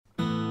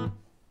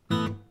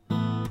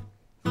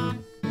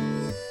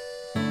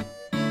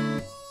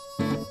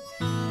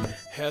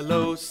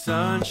Hello,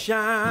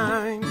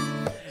 sunshine.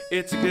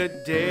 It's a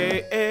good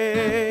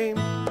day.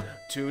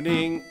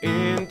 Tuning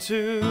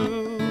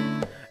into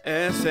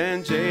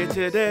SNJ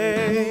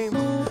today.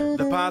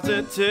 The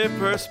positive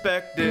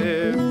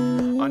perspective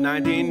on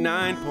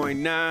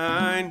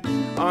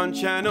 99.9 on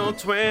channel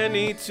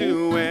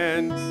 22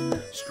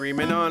 and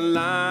streaming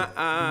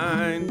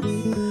online.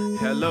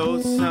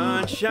 Hello,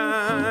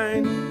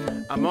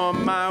 sunshine. I'm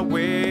on my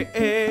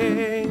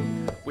way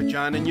with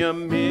John and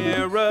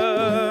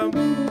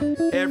Yamira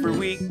every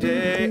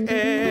weekday.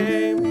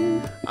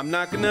 I'm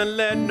not gonna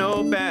let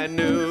no bad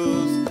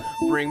news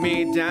bring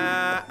me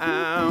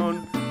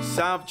down.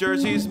 South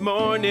Jersey's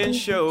morning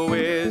show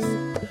is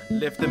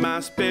lifting my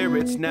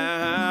spirits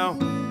now.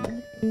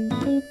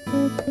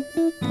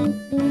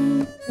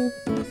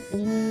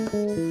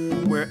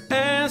 We're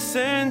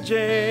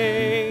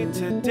SNJ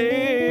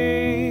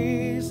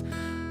today's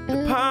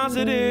the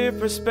positive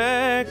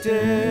perspective.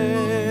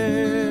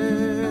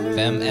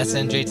 Fem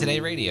SNJ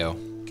Today Radio.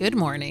 Good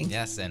morning.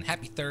 Yes, and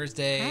happy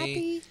Thursday.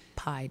 Happy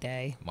Pi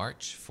Day.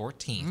 March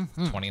 14th,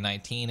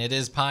 2019. It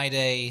is Pi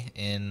Day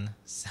in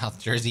South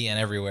Jersey and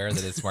everywhere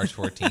that it's March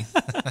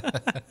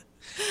 14th.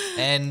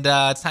 And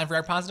it's time for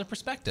our positive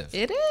perspective.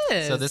 It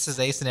is. So this is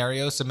a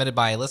scenario submitted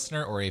by a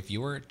listener or a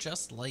viewer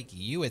just like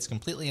you. It's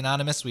completely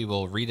anonymous. We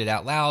will read it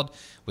out loud.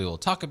 We will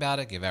talk about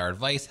it, give our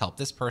advice, help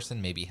this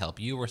person, maybe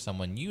help you or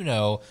someone you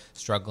know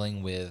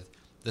struggling with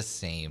the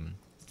same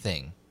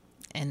thing.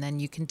 And then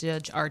you can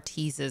judge our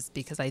teases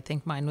because I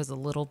think mine was a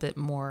little bit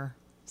more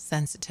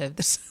sensitive.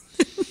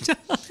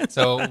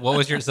 So what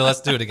was so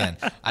let's do it again.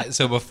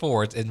 So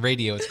before, in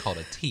radio, it's called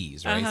a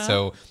tease, right?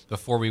 So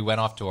before we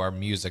went off to our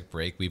music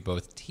break, we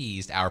both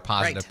teased our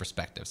positive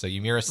perspective. So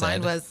Yamira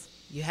said... Mine was,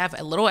 you have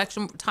a little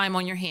extra time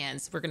on your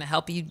hands. We're going to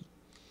help you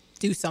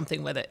do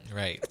something with it.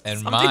 Right.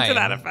 And Something mine to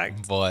that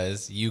effect.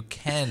 was, you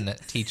can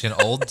teach an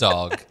old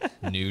dog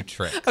new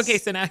tricks. Okay,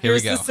 so now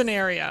here's the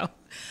scenario.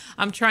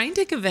 I'm trying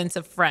to convince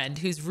a friend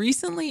who's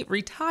recently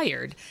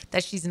retired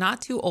that she's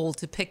not too old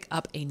to pick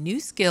up a new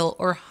skill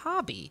or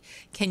hobby.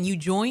 Can you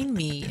join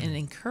me in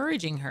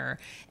encouraging her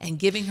and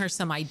giving her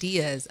some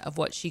ideas of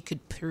what she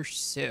could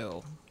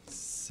pursue?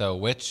 So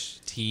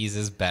which tease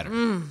is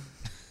better?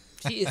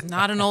 She is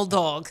not an old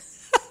dog.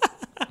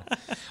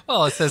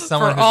 Well, it says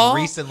someone who's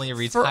recently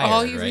retired, for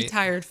all you right?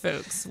 retired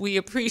folks, we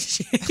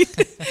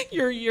appreciate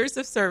your years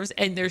of service,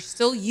 and there's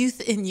still youth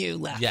in you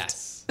left.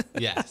 Yes.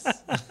 Yes.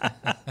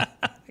 I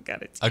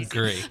got to tease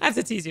Agree. you. I have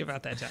to tease you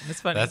about that, John.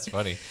 It's funny. That's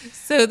funny.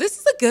 So this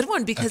is a good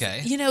one because,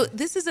 you know,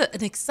 this is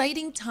an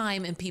exciting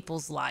time in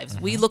people's lives.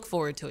 We look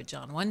forward to it,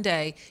 John. One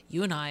day,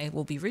 you and I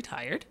will be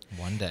retired.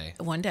 One day.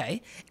 One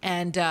day.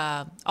 And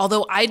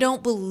although I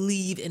don't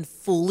believe in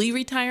fully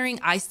retiring,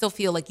 I still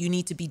feel like you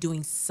need to be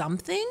doing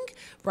something,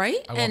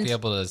 right? I won't be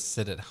able to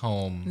sit at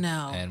home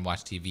No. and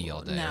watch TV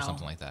all day or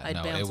something like that.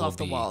 I'd bounce off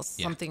the walls.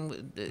 Yeah.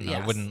 Something,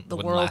 it wouldn't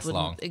world last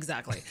long.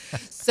 Exactly.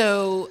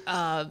 So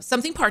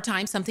something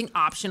part-time, something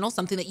optional,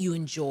 something that you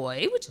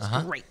enjoy, which is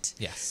great.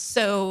 Yes.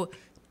 So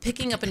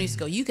picking up a new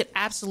skill, you could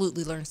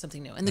absolutely learn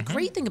something new. And the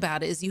great thing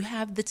about it is you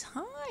have the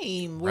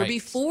time, where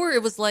before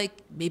it was like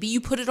maybe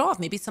you put it off.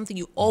 Maybe it's something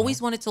you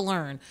always wanted to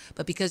learn,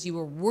 but because you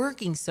were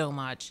working so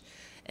much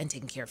and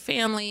taking care of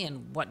family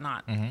and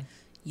whatnot,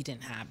 you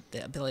didn't have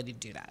the ability to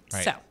do that.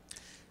 Right.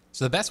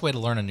 So the best way to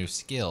learn a new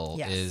skill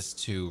is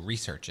to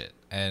research it.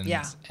 And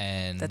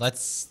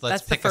let's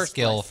pick a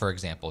skill, for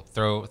example.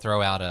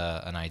 Throw out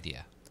an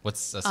idea.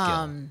 What's a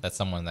skill that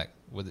someone that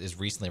is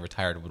recently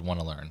retired would want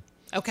to learn?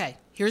 Okay,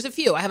 here's a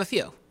few. I have a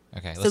few.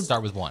 Okay, let's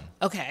start with one.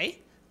 Okay.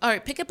 All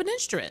right, pick up an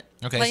instrument.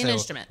 Okay, play an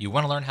instrument. You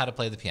want to learn how to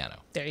play the piano.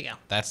 There you go.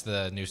 That's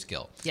the new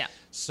skill. Yeah.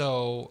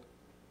 So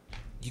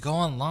you go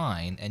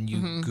online and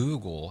you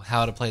Google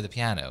how to play the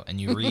piano and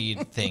you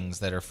read things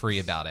that are free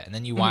about it. And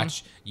then you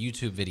watch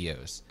YouTube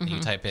videos and you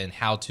type in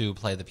how to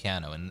play the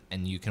piano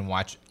and you can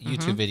watch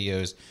YouTube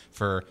videos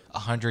for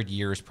 100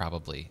 years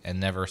probably and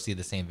never see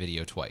the same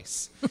video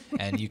twice.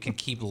 And you can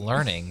keep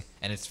learning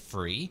and it's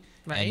free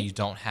and you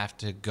don't have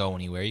to go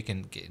anywhere. You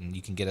can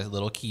get a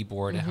little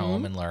keyboard at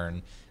home and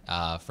learn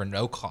for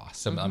no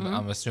cost. So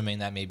I'm assuming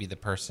that maybe the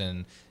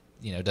person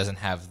doesn't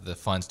have the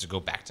funds to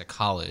go back to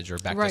college or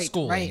back to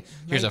school.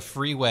 Here's a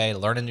free way to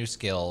learn a new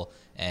skill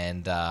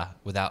and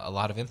without a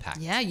lot of impact.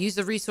 Yeah, use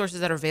the resources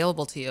that are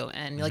available to you.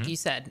 And like you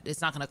said, it's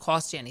not going to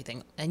cost you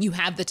anything. And you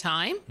have the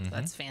time.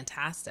 That's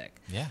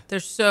fantastic. Yeah.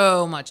 There's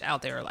so much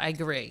out there. I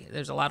agree.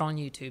 There's a lot on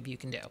YouTube you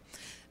can do.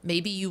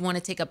 Maybe you want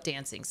to take up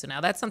dancing. So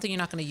now that's something you're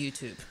not going to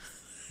YouTube.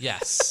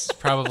 Yes,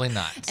 probably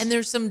not. And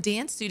there's some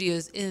dance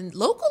studios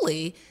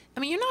locally. I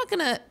mean, you're not going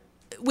to...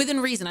 Within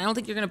reason, I don't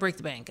think you're going to break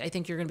the bank. I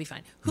think you're going to be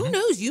fine. Who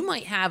knows? You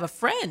might have a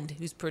friend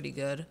who's pretty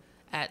good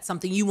at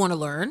something you want to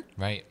learn.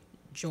 Right.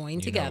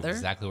 Join together. Know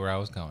exactly where I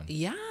was going.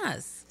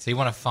 Yes. So you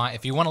want to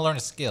if you want to learn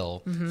a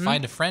skill,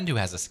 find a friend who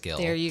has a skill.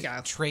 There you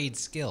go. Trade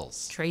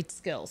skills. Trade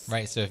skills.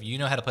 Right. So if you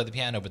know how to play the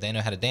piano, but they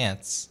know how to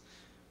dance,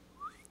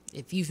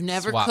 If you've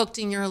never Swap. cooked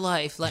in your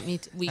life,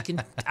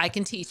 I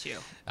can teach you.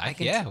 We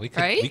could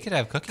right? we could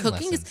have cooking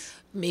lessons. Is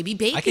maybe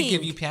baking. I could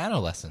give you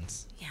piano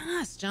llessons.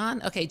 Yes,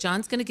 John. Okay,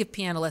 John's going to give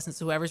piano lessons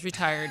to whoever's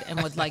retired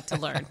and would like to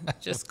learn.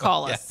 Just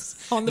call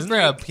us on the Isn't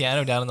break. there a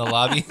piano down in the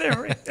lobby?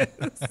 There it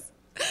is.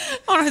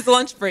 On his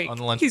lunch break. On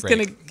the lunch He's break.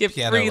 going to give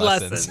Piano free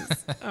lessons.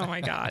 lessons. Oh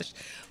my gosh.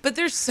 But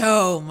there's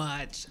so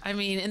much. I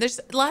mean, and there's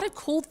a lot of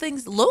cool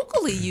things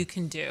locally you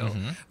can do,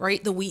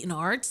 right? The Wheaton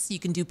Arts, you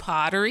can do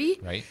pottery.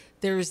 Right.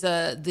 There's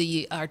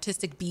the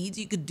artistic beads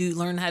you could do,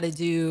 learn how to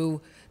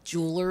do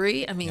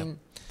jewelry. I mean,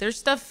 there's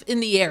stuff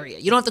in the area.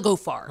 You don't have to go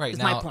far. Right. Is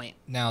Now, my point.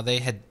 Now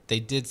they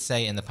did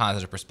say in the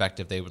positive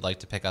perspective they would like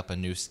to pick up a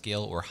new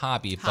skill or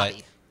hobby.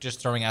 But just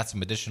throwing out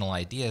some additional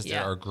ideas,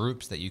 there are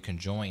groups that you can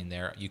join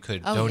there. You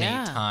could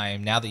donate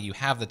time. Now that you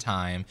have the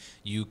time,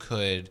 you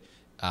could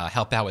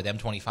help out with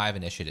M25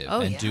 initiative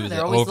and do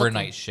the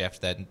overnight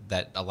shift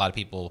that a lot of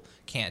people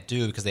can't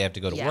do because they have to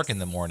go to work in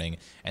the morning.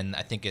 And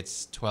I think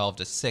it's 12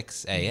 to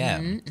 6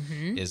 a.m.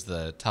 Is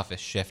the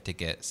toughest shift to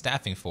get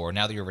staffing for.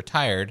 Now that you're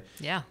retired,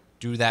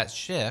 do that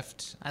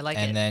shift. I like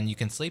it. And then you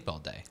can sleep all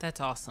day. That's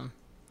awesome.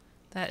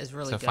 That is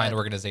really so good. find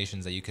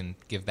organizations that you can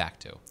give back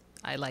to.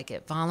 I like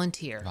it.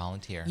 Volunteer.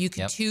 You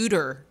can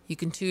tutor. You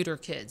can tutor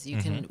kids. You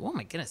can. Oh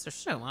my goodness, there's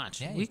so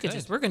much. Yeah,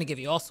 we're going to give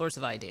you all sorts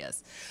of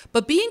ideas.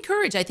 But be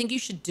encouraged. I think you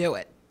should do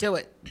it. Do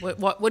it.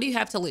 What do you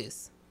have to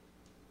lose?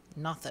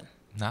 Nothing.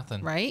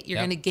 Right? You're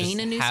going to gain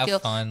a new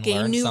skill,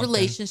 gain new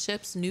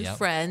relationships, new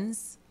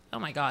friends. Oh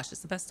my gosh,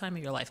 it's the best time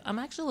of your life. I'm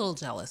actually a little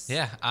jealous.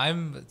 Yeah,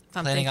 I'm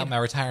planning out my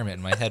retirement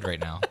in my head right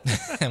now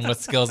and what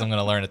skills I'm going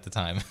to learn at the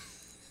time.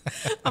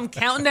 I'm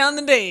counting down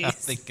the days. I'm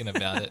thinking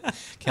about it,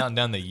 counting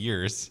down the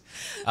years.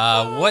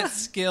 What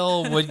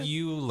skill would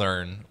you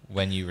learn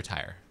when you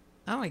retire?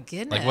 Oh my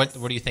goodness! Like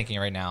what are you thinking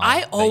right now?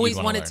 I always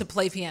wanted to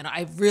play piano.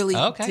 I really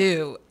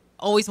do.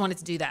 Always wanted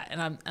to do that,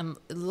 and I'm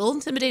a little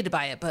intimidated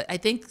by it. But I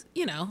think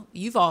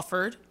you've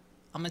offered.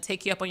 I'm gonna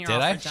take you up on your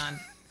offer, John.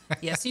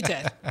 Yes, you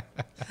did.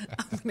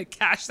 I'm going to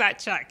cash that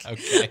check.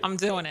 Okay. I'm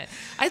doing it.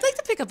 I'd like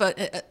to pick up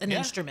an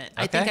instrument.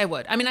 I think I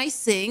would. I mean, I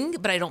sing,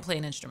 but I don't play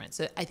an instrument.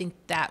 So I think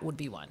that would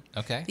be one.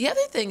 Okay. The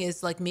other thing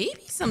is like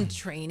maybe some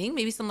training,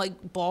 maybe some like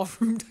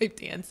ballroom type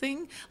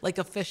dancing, like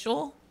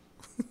official.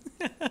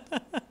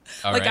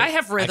 I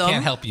have rhythm. I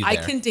can't help you there. I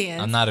can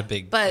dance. I'm not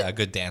a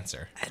good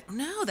dancer. I don't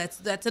know.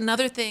 That's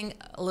another thing,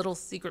 a little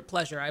secret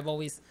pleasure I've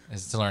always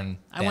is to learn dancing.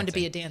 I wanted to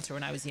be a dancer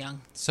when I was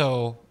young.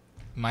 So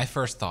my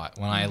first thought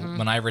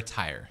when I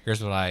retire,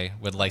 here's what I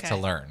would like to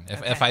learn.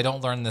 If I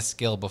don't learn this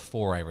skill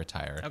before I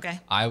retire,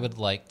 I would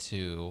like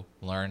to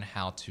learn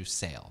how to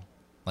sail,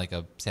 like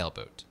a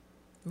sailboat.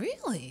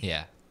 Really?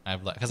 Yeah.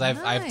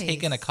 I've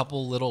taken a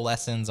couple little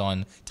lessons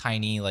on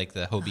tiny, like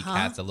the Hobie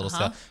Cats, a little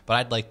stuff, but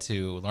I'd like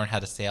to learn how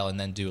to sail and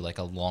then do like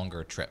a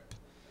longer trip.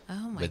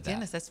 Oh my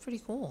goodness, that's pretty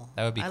cool.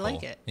 That would be cool. I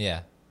like it.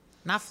 Yeah.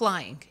 Not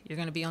flying. You're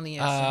going to be on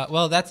the ocean.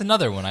 Well, that's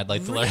another one I'd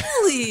like to learn.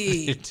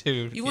 Really?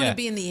 Dude, you want to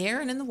be in the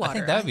air and in the water. I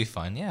think that would be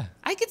fun, yeah.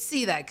 I could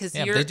see that because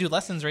they do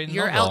lessons right in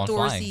you're Millville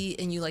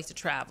outdoorsy and you like to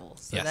travel.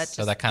 So yes,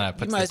 so that kind of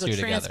puts the two together.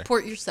 You might as well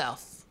transport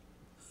yourself.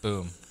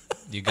 Boom.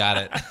 You got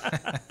it.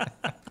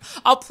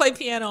 I'll play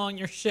piano on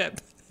your ship.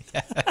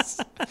 Yes.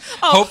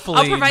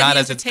 Hopefully not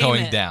as it's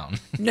going down.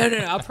 No.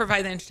 I'll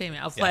provide the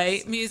entertainment. I'll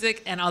play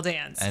music and I'll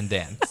dance.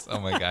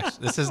 Oh my gosh.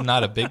 This is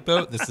not a big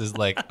boat. This is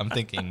like, I'm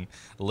thinking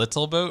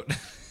little boat.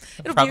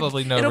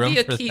 Probably no room for that.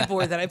 It'll be a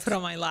keyboard that I put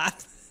on my lap.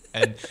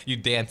 And you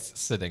dance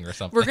sitting or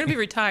something. We're going to be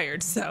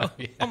retired, so.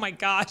 Oh my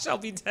gosh, I'll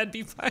be dead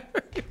before I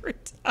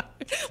retire.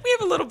 We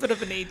have a little bit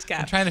of an age gap.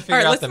 I'm trying to figure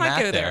out the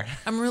math let's not go there.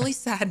 I'm really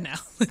sad now.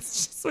 Let's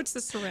just switch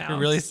this around. You're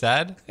really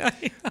sad?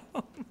 I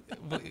know.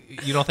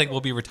 You don't think we'll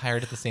be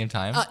retired at the same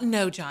time?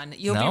 No, John.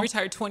 You'll be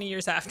retired 20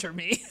 years after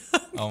me.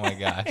 Oh my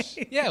gosh.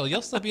 Yeah, well,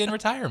 you'll still be in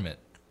retirement.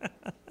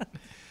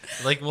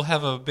 Like we'll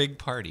have a big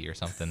party or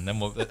something. Then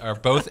we'll are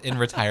both in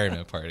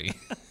retirement party.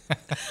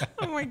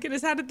 Oh my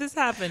goodness, how did this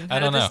happen? I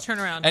don't know. This turn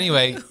around?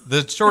 Anyway,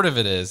 the short of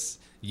it is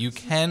you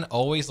can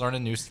always learn a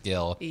new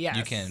skill. Yes.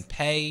 You can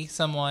pay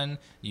someone.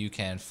 You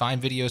can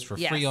find videos for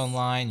free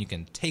online. You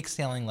can take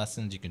sailing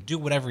lessons. You can do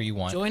whatever you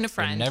want. Join a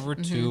friend. You're never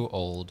too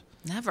old.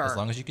 Never. As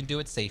long as you can do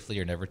it safely,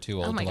 you're never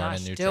too old to learn a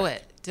new trick. Do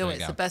it. Do it.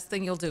 It's the best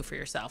thing you'll do for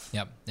yourself.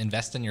 Yep.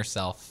 Invest in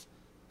yourself.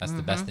 That's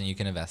the best thing you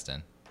can invest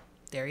in.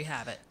 There you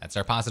have it. That's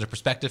our positive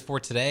perspective for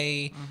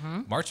today,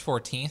 March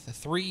 14th,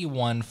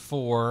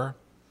 314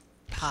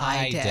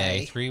 Pi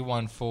Day.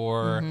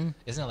 314.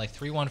 Isn't it like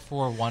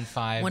 314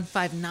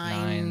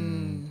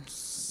 159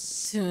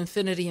 to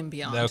infinity and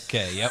beyond?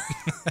 Okay, yep.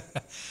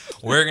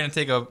 We're going to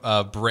take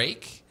a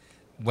break.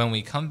 When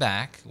we come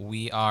back,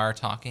 we are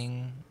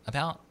talking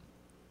about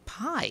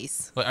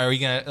pies. Are we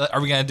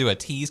gonna do a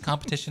tease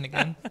competition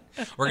again?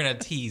 We're gonna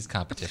tease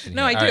competition.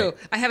 No, here. I do. Right.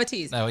 I have a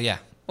tease. Oh yeah.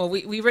 Well,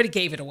 we already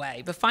gave it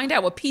away, but find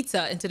out what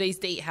pizza and today's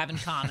date have in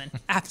common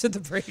after the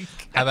break.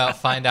 How about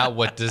find out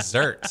what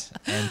dessert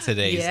and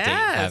today's date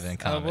have in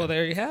common? Oh, well,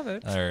 there you have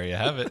it. There you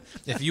have it.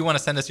 If you want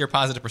to send us your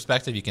positive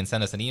perspective, you can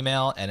send us an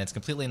email, and it's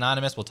completely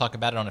anonymous. We'll talk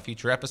about it on a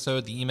future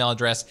episode. The email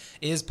address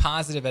is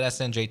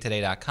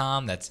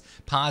positive@snjtoday.com. That's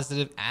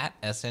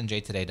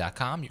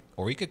positive@snjtoday.com.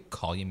 Or you could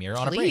call Yamira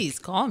on a break. Please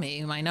call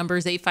me. My number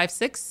is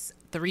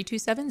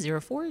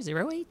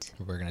 856-327-0408.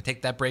 We're going to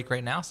take that break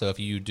right now. So if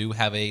you do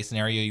have a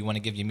scenario you want to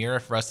give Yamira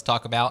for us to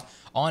talk about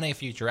on a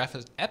future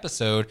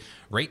episode,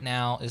 right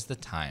now is the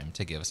time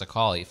to give us a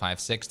call.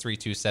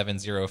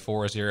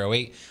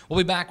 856-327-0408. We'll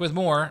be back with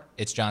more.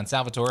 It's John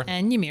Salvatore.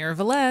 And Yamira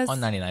Velez. On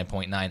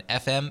 99.9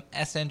 FM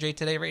SNJ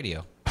Today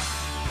Radio.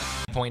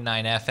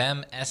 99.9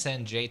 FM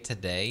SNJ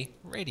Today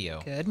Radio.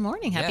 Good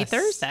morning. Happy Yes.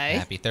 Thursday.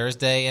 Happy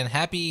Thursday and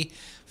happy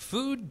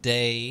Food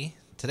Day.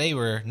 Today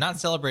we're not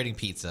celebrating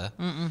pizza.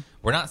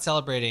 We're not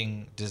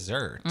celebrating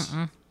dessert.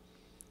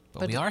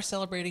 But we are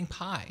celebrating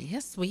pie.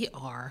 Yes, we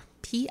are.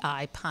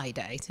 P.I. Pie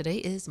Day. Today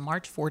is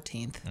March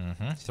 14th.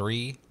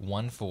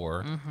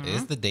 314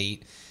 is the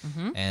date.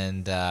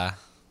 And,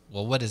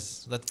 well,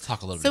 let's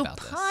talk a little bit about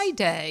this. So Pi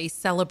Day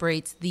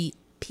celebrates the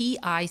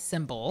Pi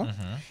symbol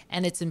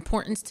and its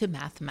importance to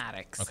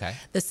mathematics. Okay.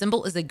 The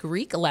symbol is a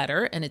Greek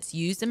letter, and it's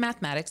used in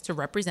mathematics to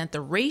represent the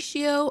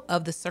ratio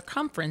of the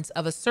circumference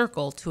of a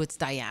circle to its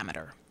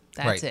diameter.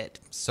 That's it.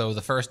 So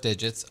the first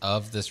digits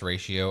of this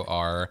ratio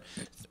are,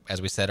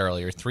 as we said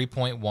earlier,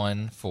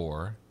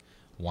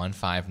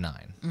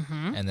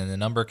 3.14159. And then the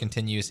number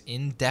continues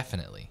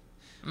indefinitely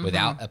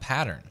without a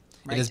pattern.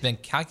 Right. It has been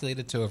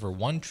calculated to over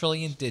 1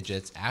 trillion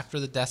digits after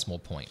the decimal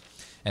point.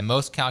 And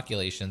most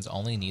calculations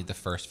only need the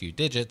first few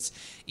digits.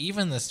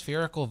 Even the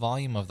spherical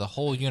volume of the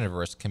whole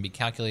universe can be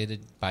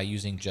calculated by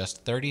using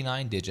just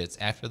 39 digits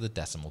after the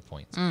decimal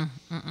point.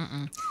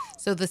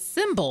 So the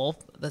symbol,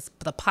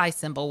 the pi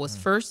symbol, was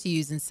first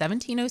used in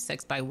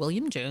 1706 by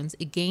William Jones.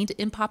 It gained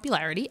in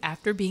popularity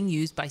after being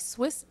used by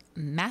Swiss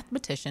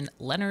mathematician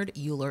Leonard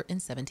Euler in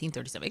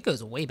 1737. It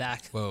goes way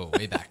back. Whoa,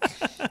 way back.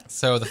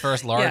 So the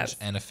first large Yes.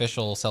 and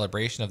official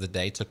celebration of the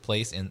day took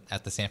place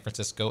at the San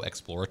Francisco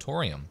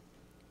Exploratorium.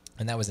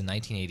 And that was in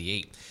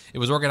 1988. It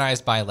was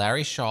organized by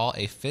Larry Shaw,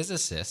 a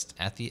physicist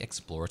at the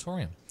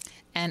Exploratorium.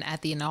 And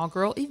at the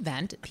inaugural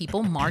event,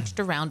 people marched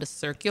around a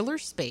circular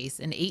space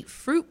and ate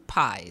fruit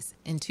pies.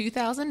 In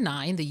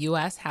 2009, the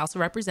U.S. House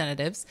of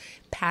Representatives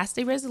passed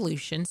a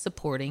resolution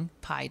supporting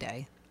Pi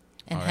Day.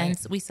 And All right.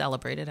 hence, we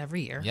celebrate it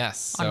every year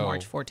Yes, on so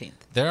March 14th.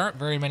 There aren't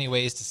very many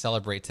ways to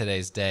celebrate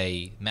today's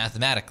day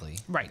mathematically.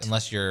 Right.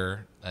 Unless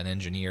you're an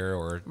engineer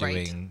or Right.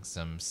 doing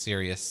some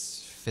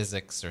serious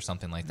physics or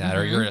something like that,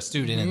 or you're a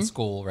student in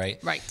school,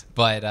 right? Right.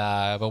 But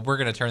we're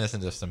going to turn this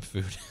into some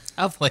food.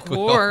 Of like we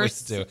always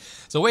course. do.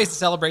 So ways to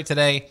celebrate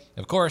today,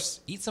 of course,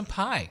 eat some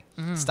pie.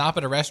 Stop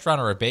at a restaurant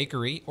or a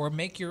bakery or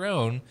make your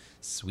own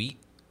sweet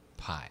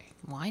pie.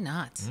 Why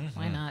not?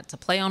 Why not? To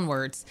play on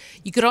words.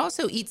 You could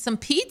also eat some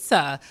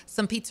pizza.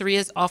 Some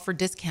pizzerias offer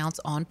discounts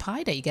on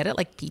Pi Day. You get it?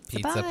 Like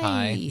pizza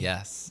Pie,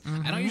 yes.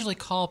 I don't usually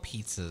call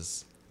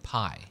pizzas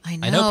pie. I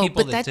know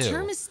people but that do.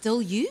 term is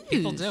still used.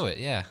 People do it,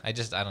 yeah. I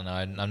don't know.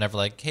 I'm never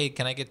like, hey,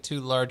 can I get 2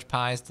 large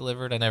pies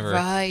delivered? I never.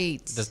 Right.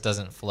 This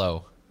doesn't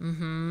flow.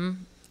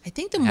 I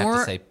think the have to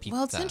more, say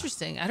well, it's pizza.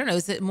 interesting. I don't know.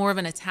 Is it more of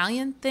an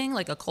Italian thing,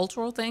 like a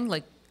cultural thing?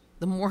 Like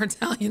the more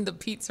Italian the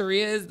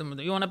pizzeria is, the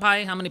more you want a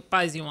pie. How many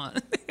pies you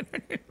want? You know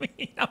what I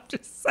mean? I'm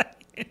just saying.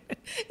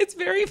 It's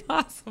very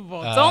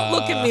possible. Don't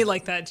look at me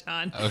like that,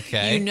 John.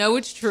 Okay. You know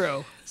it's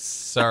true.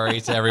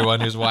 Sorry to everyone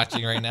who's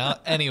watching right now.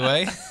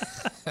 Anyway.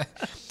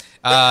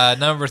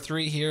 Number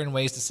 3 here in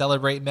ways to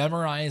celebrate,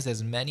 memorize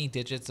as many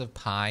digits of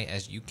pi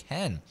as you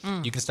can.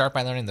 You can start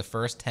by learning the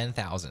first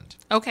 10,000.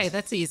 Okay,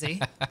 that's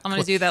easy. I'm going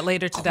to do that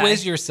later today.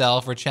 Quiz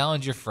yourself or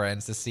challenge your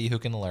friends to see who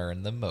can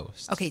learn the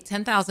most. Okay,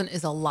 10,000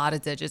 is a lot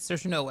of digits.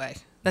 There's no way.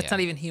 That's Yeah. not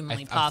even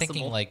humanly I'm possible.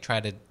 thinking like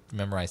try to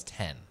memorize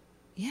 10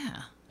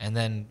 yeah, and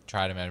then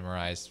try to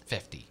memorize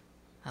 50.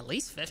 at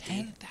least 50.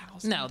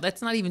 10,000? No,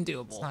 that's not even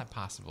doable. It's not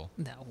possible.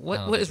 No, I don't what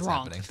think is it's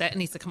wrong? happening. That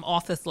needs to come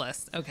off this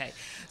list. Okay.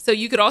 So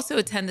you could also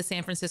attend the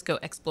San Francisco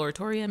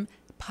Exploratorium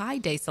Pi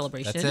Day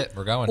celebration. That's it.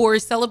 We're going. Or a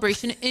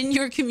celebration in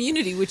your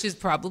community, which is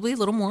probably a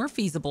little more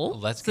feasible.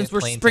 Let's since get we're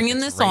plane springing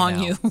tickets this right on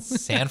now. you.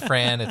 San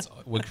Fran,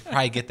 we'll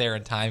probably get there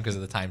in time because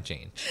of the time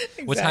change.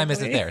 What time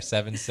is it Exactly. there?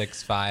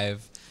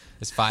 7:65.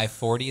 Is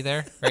 5:40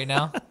 there right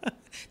now?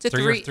 It's a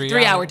Three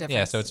three-hour difference.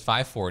 Yeah, so it's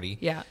 5:40.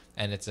 Yeah.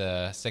 And it's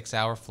a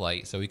 6-hour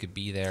flight, so we could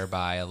be there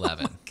by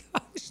 11.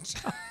 Gosh,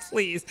 John,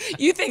 please.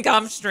 You think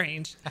I'm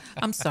strange.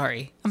 I'm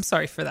sorry. I'm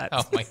sorry for that.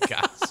 Oh my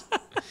gosh.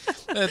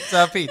 It's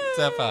a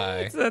pizza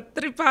pie. It's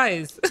 3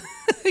 pies.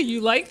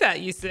 You like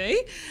that, you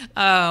see?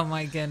 Oh,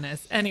 my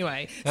goodness.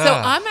 Anyway, so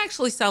I'm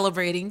actually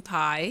celebrating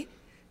Pi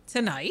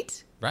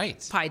tonight,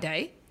 Right. Pi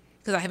Day,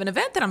 because I have an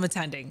event that I'm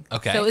attending.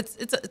 Okay. So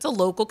it's a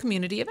local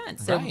community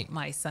event. So Right.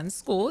 my son's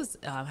school is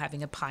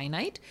having a pie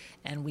night,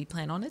 and we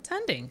plan on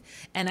attending.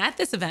 And at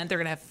this event, they're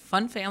going to have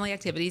fun family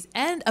activities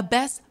and a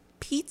best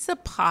pizza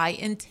pie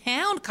in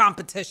town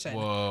competition.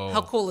 Whoa.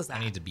 How cool is that?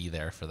 I need to be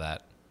there for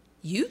that.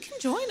 You can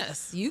join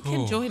us. You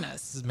can join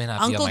us. This may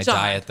not be on my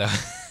diet, though.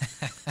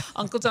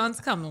 Uncle John's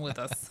coming with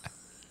us.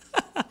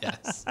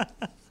 Yes.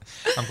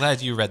 I'm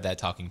glad you read that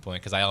talking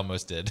point because I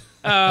almost did.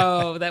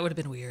 Oh, that would have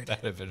been weird.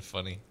 That would have been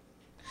funny.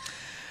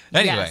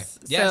 Anyway,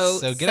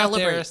 so get out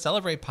there,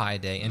 celebrate Pie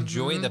Day,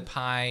 enjoy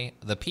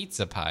the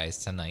pizza pies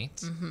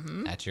tonight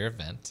at your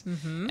event,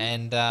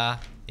 and I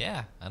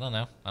don't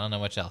know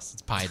much else.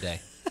 It's Pie Day.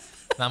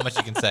 Not much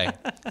you can say.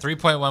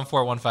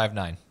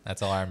 3.14159.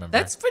 That's all I remember.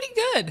 That's pretty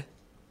good.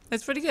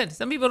 That's pretty good.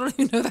 Some people don't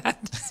even know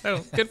that. So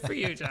good for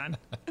you, John.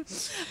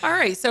 All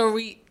right. So are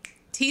we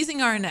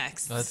teasing our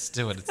next? Let's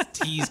do it. It's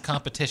tease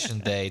competition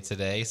day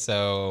today.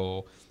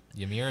 So,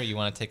 Yamira, you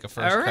want to take a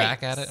first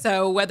crack at it?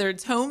 So whether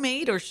it's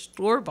homemade or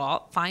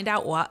store-bought, find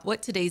out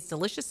what today's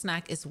delicious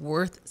snack is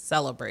worth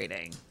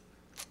celebrating.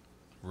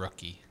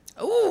 Rookie.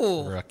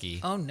 Ooh.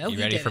 Rookie. Oh, no, you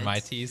he ready didn't. for my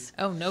tease?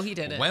 Oh, no, he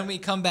didn't. When we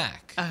come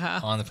back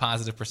on The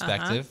Positive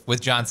Perspective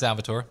with John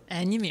Salvatore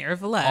and Yamira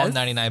Velez on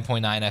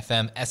 99.9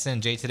 FM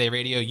SNJ Today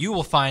Radio, you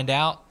will find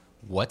out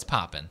what's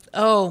poppin'.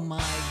 Oh,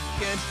 my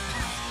goodness.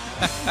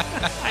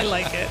 I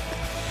like it.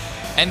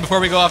 And before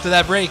we go off to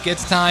that break,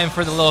 it's time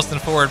for the Littleton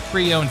Ford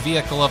pre-owned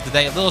vehicle of the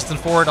day at Littleton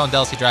Ford on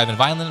Delsea Drive in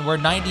Vineland, where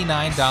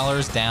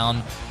 $99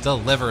 down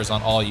delivers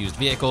on all used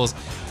vehicles.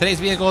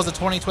 Today's vehicle is a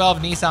 2012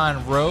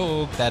 Nissan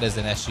Rogue. That is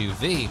an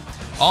SUV.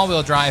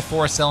 All-wheel drive,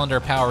 4-cylinder,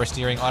 power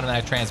steering,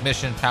 automatic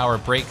transmission, power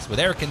brakes with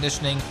air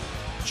conditioning.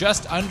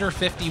 Just under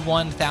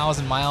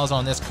 51,000 miles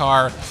on this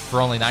car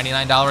for only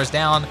 $99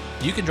 down.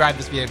 You can drive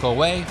this vehicle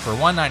away for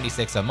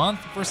 $196 a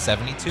month for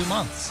 72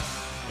 months.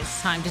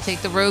 It's time to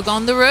take the Rogue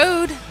on the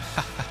road.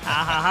 Ha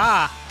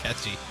ha ha.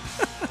 Catchy.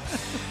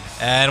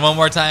 And one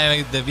more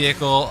time, the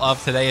vehicle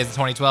of today is the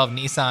 2012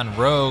 Nissan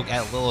Rogue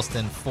at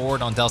Littleton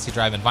Ford on Delsea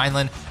Drive in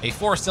Vineland. A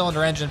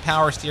 4-cylinder engine,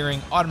 power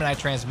steering, automatic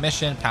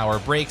transmission, power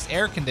brakes,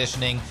 air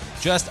conditioning,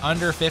 just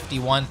under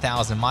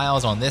 51,000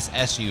 miles on this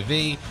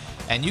SUV.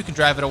 And you can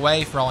drive it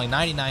away for only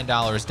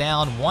 $99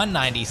 down,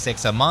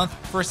 $196 a month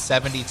for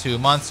 72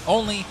 months,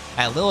 only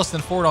at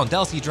Littleton Ford on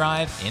Delsea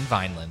Drive in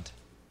Vineland.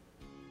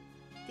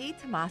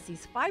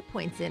 Tomasi's 5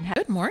 points in.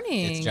 Good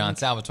morning. It's John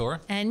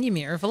Salvatore. And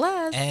Yamira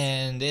Velez.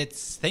 And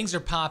things are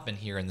popping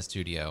here in the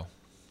studio.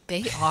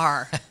 They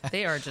are.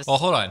 They are just. Well,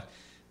 hold on.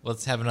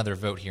 Let's have another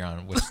vote here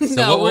on which. So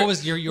No, what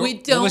was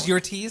your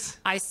tease?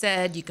 I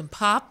said you can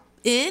pop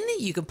in,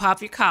 you can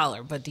pop your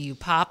collar, but do you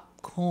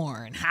pop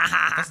corn? Ha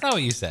ha. That's not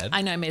what you said.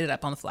 I know I made it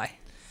up on the fly.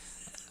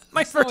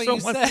 My That's not first what one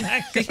you wasn't said.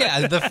 that good.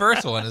 Yeah, the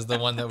first one is the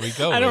one that we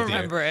go with. I don't here.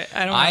 remember it.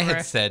 I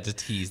had said to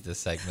tease this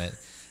segment.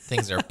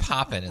 Things are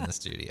popping in the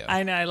studio.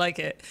 I know. I like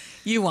it.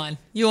 You won.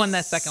 You won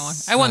that second one.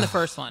 I won the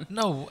first one.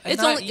 No,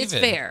 it's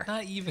fair.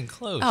 Not even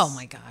close. Oh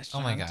my gosh. Oh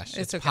my gosh.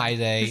 It's okay. Pie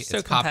Day. You're so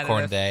it's popcorn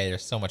competitive. day.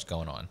 There's so much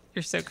going on.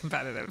 You're so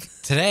competitive.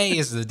 Today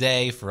is the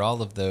day for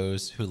all of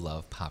those who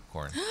love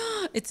popcorn.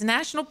 It's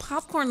National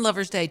Popcorn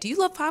Lovers Day. Do you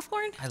love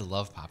popcorn? I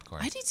love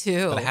popcorn. I do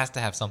too. But it has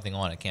to have something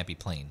on it. It can't be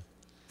plain.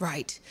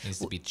 Right. It needs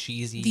to be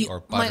cheesy or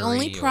buttery. My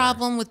only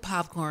problem with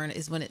popcorn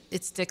is when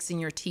it sticks in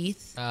your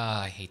teeth.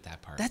 I hate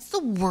that part. That's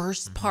the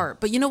worst part.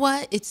 But you know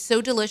what? It's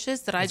so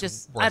delicious that I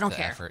don't the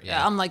care. effort,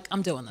 yeah. I'm like,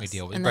 I'm doing this. We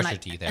deal with and brush then your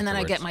teeth and then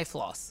I get afterwards. my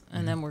floss,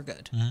 and then we're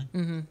good.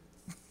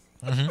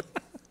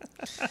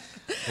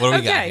 What do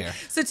we got here?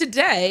 So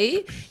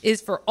today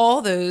is for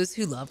all those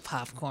who love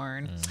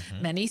popcorn.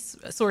 Many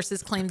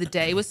sources claim the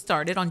day was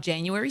started on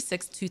January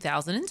 6,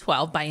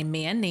 2012 by a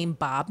man named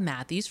Bob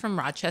Matthews from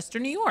Rochester,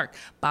 New York.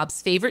 Bob's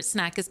favorite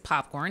snack is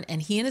popcorn,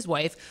 and he and his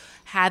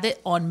wife have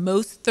it on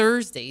most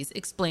Thursdays,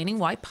 explaining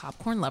why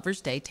Popcorn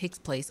Lovers Day takes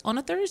place on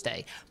a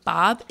Thursday.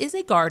 Bob is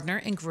a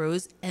gardener and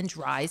grows and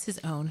dries his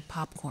own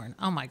popcorn.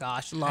 Oh my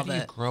gosh, love it. How do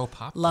you grow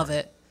popcorn? Love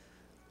it.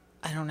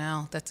 I don't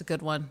know. That's a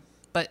good one.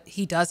 But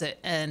he does it,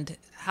 and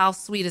how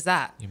sweet is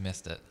that? You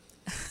missed it.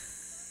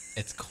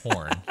 It's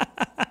corn.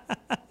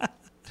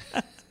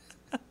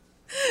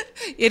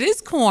 It is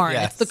corn.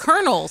 Yes. It's the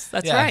kernels.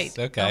 That's Yes, right.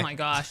 okay. Oh my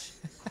gosh.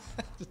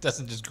 It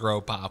doesn't just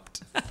grow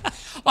popped.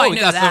 I we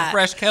know got that. some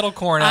fresh kettle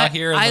corn out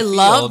here in the I field.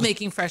 love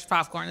making fresh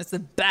popcorn. It's the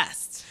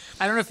best.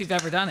 I don't know if you've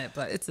ever done it,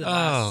 but it's the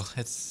Oh, best.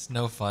 it's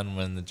no fun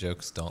when the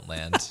jokes don't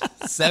land.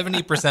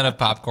 70% of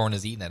popcorn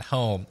is eaten at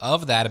home.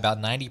 Of that,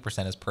 about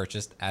 90% is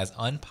purchased as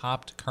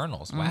unpopped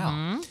kernels.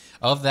 Wow.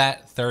 Of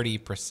that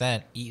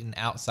 30% eaten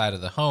outside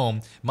of the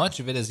home, much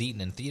of it is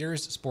eaten in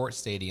theaters,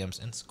 sports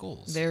stadiums, and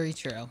schools. Very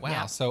true. Wow,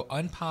 Yeah. so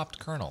unpopped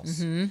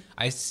kernels.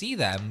 I see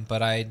them,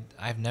 but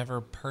I've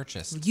never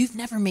purchased You've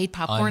never made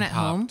popcorn at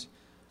home?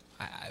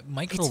 unpopped.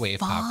 Microwave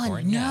It's fun.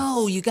 popcorn,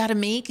 No, yes. you got to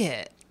make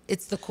it.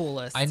 It's the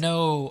coolest. I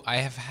know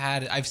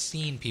I've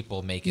seen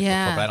people make it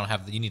Yeah. before, but I don't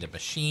have you need a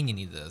machine, you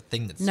need the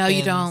thing that spins. No,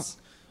 you don't.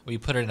 Or you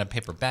put it in a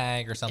paper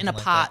bag or something In a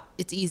like pot.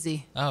 It's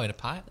easy. that. Oh, in a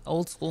pot?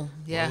 Old school.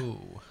 Yeah.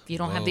 Whoa. If you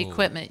don't have the Whoa.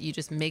 equipment, you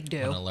just make I'm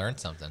going do. to learn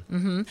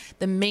something.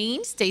 The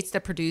main states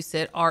that produce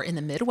it are in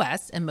the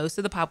Midwest, and most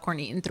of the popcorn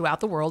eaten throughout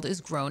the world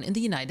is grown in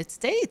the United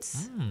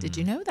States. Did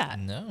you know that?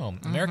 No.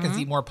 Americans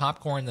eat more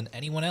popcorn than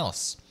anyone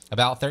else.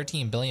 About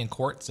 13 billion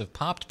quarts of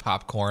popped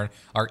popcorn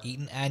are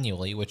eaten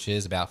annually, which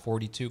is about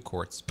 42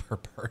 quarts per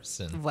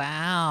person.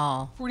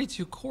 Wow.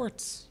 42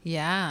 quarts.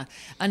 Yeah.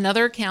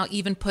 Another account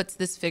even puts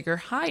this figure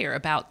higher.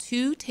 About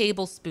 2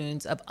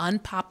 tablespoons of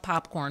unpopped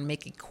popcorn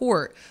make a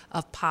quart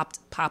of popped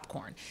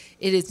popcorn.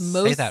 It is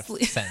mostly... Say that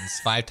sentence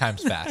 5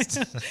 times fast.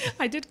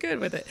 I did good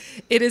with it.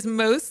 It is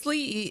mostly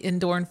eaten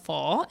during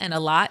fall, and a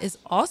lot is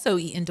also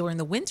eaten during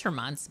the winter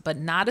months, but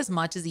not as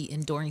much as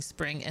eaten during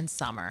spring and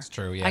summer. It's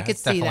true, yeah. I could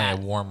it's see definitely that.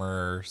 a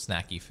warmer,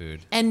 snacky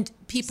food. And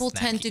people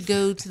tend to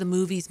go to the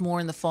movies more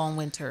in the fall and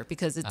winter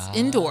because it's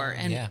indoor,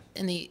 and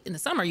in the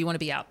summer you want to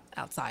be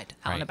outside,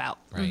 out and about.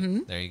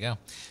 Right. There you go.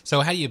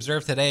 So how do you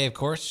observe today? Of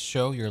course,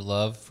 show your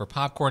love for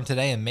popcorn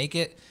today and make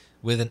it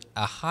with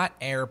a hot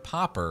air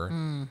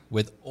popper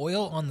with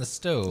oil on the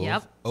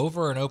stove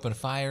over an open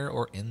fire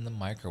or in the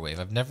microwave.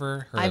 I've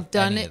never heard of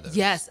any of those.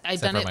 Yes, I've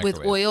done it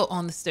with oil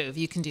on the stove.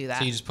 You can do that.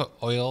 So you just put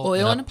oil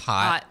in a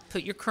pot,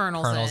 put your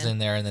kernels in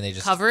there, and then they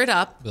just cover it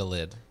up with a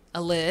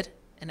lid,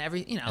 and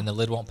and the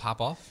lid won't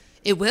pop off?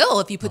 It will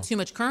if you put too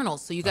much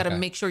kernels. So you got to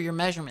make sure your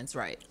measurements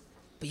right.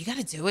 But you got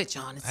to do it,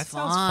 John. It's fun.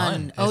 Sounds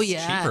fun. Oh, it's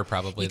yeah. cheaper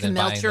probably you than can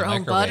buying melt your the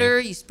own microwave. butter.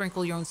 You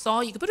sprinkle your own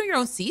salt. You can put in your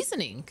own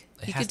seasoning.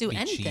 You could do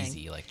anything.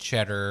 Cheesy, like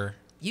cheddar.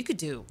 You could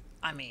do,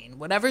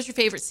 whatever's your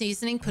favorite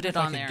seasoning, put it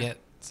on there. I could get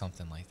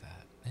something like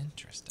that.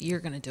 Interesting.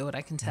 You're going to do it,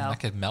 I can tell. I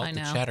could melt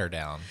the cheddar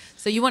down.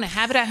 So you want to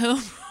have it at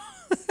home?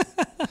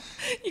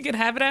 You could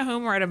have it at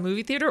home or at a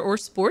movie theater or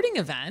sporting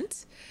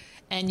event.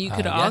 And you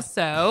could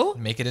also...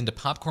 make it into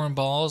popcorn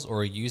balls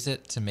or use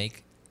it to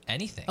make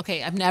anything.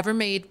 Okay, I've never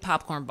made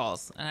popcorn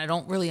balls, and I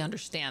don't really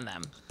understand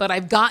them. But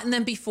I've gotten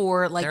them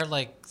before. They're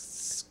like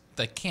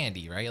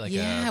candy, right? Like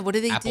what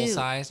do they apple do?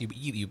 size.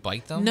 You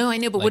bite them? No, I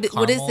know, but like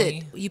what is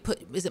it?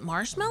 Is it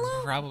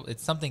marshmallow? Probably.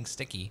 It's something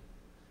sticky.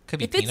 Could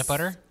be peanut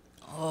butter.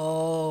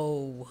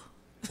 Oh.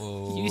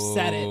 You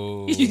said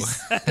it. You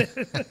said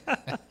it.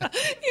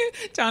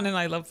 John and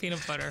I love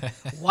peanut butter.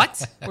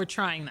 What? We're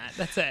trying that.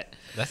 That's it.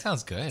 That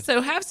sounds good.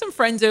 So have some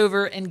friends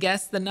over and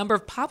guess the number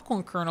of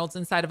popcorn kernels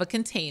inside of a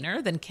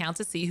container. Then count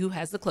to see who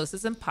has the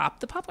closest and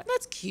pop the popcorn.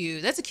 That's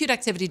cute. That's a cute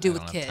activity to do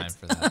with kids. Time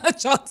for that.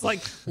 John's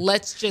like,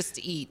 let's just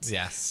eat.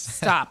 Yes.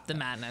 Stop the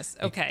madness.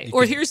 Okay.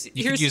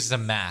 You could use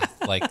some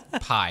math, like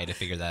pi, to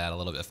figure that out a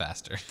little bit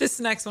faster. This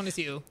next one is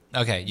you.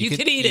 Okay. You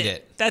could eat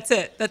it. That's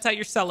it. That's how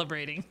you're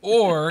celebrating.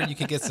 Or you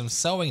could get some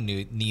sewing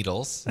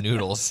noodles,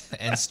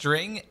 and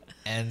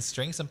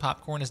string some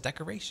popcorn as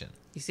decoration.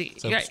 You see,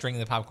 so string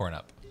the popcorn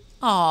up.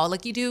 Oh,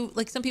 like you do,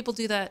 like some people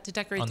do that to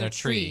decorate on their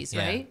tree. trees,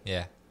 right?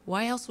 Yeah.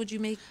 Why else would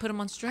you put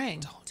them on string?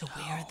 To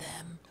wear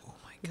them. Oh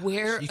my gosh.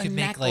 Wear you a could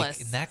necklace. Make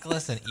like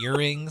necklace and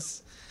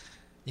earrings.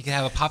 You could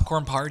have a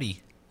popcorn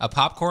party, a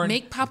popcorn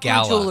Make popcorn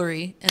gala.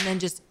 jewelry and then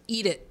just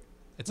eat it.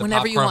 It's a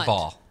whenever popcorn you want.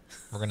 ball.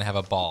 We're gonna have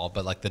a ball,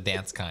 but like the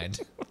dance kind.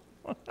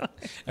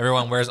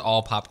 Everyone wears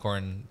all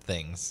popcorn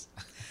things.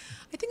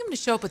 I think I'm going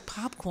to show up with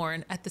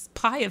popcorn at this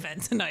pie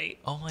event tonight.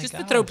 Oh my god! Just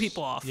to throw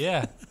people off.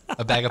 Yeah,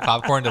 a bag of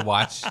popcorn to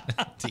watch,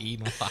 to eat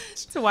and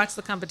watch. To watch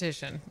the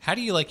competition. How do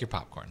you like your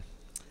popcorn?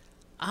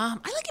 I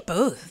like it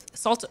both.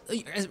 Salt.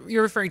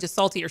 You're referring to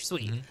salty or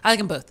sweet. Mm-hmm. I like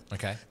them both.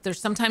 Okay. There's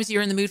sometimes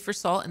you're in the mood for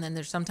salt, and then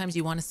there's sometimes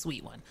you want a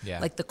sweet one. Yeah.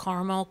 Like the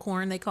caramel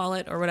corn they call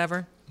it, or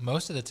whatever.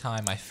 Most of the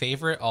time, my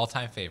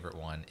all-time favorite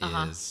one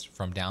is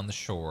from down the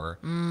shore.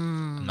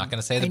 I'm not going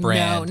to say the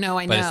brand. No,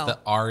 I know. But it's the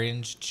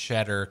orange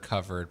cheddar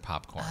covered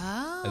popcorn.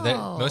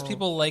 Oh. Most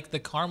people like the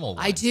caramel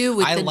one. I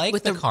do. I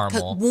like the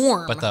caramel.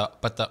 Warm. But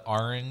the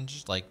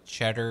orange, like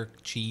cheddar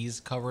cheese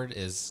covered,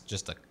 is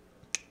just a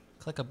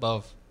click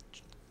above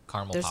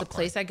caramel There's popcorn. a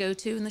place I go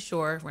to in the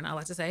shore, we're not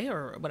allowed to say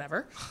or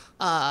whatever.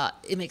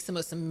 It makes the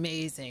most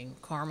amazing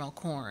caramel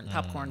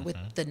popcorn with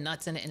the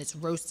nuts in it, and it's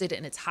roasted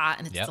and it's hot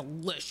and it's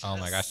delicious. Oh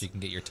my gosh, you can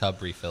get your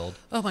tub refilled.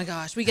 Oh my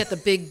gosh, we get the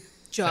big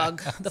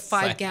jug, the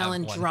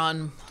 5-gallon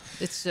drum.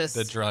 It's just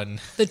the drum.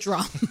 The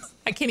drum.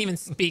 I can't even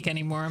speak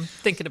anymore. I'm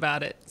thinking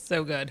about it.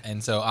 So good.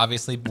 And so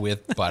obviously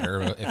with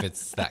butter, if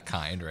it's that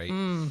kind, right?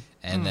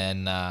 And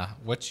then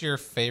what's your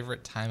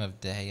favorite time of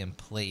day and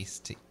place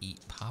to eat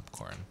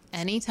popcorn?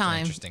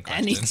 Anytime. Interesting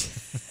question.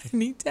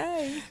 Any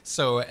day.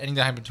 So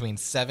anytime between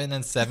 7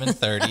 and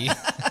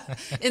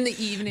 7:30 in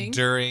the evening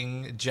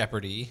during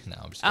Jeopardy. No,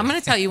 I'm just kidding. I'm going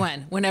to tell you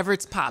whenever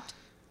it's popped.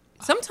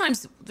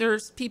 Sometimes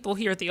there's people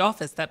here at the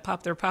office that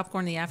pop their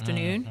popcorn in the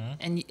afternoon,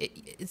 and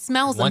it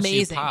smells amazing.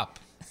 Once you pop,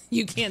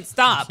 you can't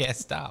stop. You can't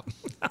stop.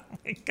 Oh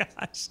my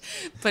gosh!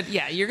 But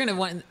yeah, you're gonna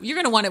want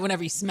it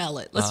whenever you smell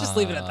it. Let's just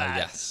leave it at that.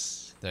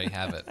 Yes, there you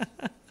have it.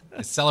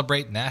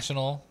 Celebrate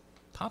National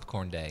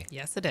Popcorn Day.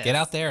 Yes, it is. Get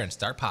out there and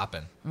start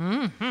popping.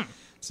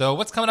 So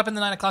what's coming up in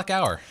the 9 o'clock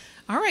hour?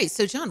 All right,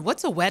 so John,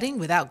 what's a wedding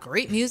without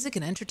great music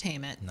and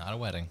entertainment? Not a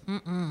wedding.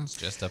 It's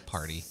just a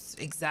party.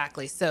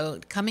 Exactly. So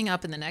coming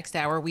up in the next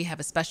hour, we have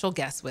a special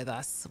guest with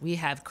us. We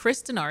have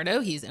Chris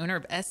DiNardo. He's owner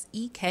of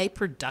SEK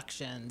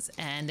Productions,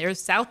 and they're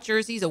South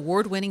Jersey's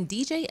award-winning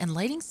DJ and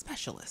lighting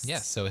specialist.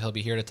 Yes, so he'll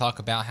be here to talk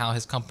about how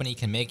his company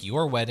can make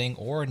your wedding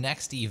or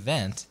next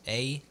event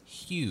a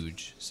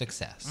huge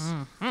success.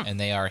 And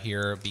they are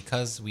here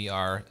because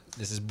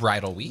this is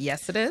Bridal Week.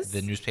 Yes, it is.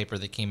 The newspaper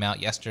that came out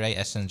yesterday,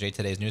 SNJ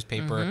Today's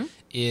newspaper,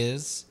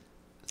 is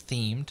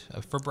themed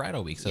for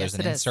Bridal Week. So Yes,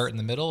 there's an it insert is. in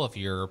the middle. If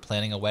you're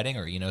planning a wedding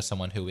or you know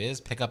someone who is,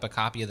 pick up a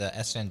copy of the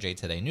SNJ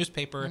Today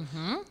newspaper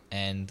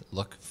and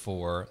look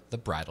for the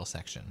bridal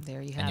section.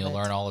 There you have And you'll it.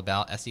 learn all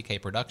about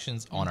SEK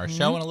Productions on our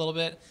show in a little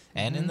bit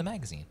and in the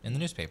magazine, in the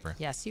newspaper.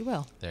 Yes, you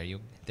will. There you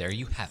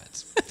have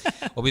it.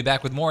 We'll be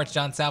back with more. It's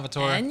John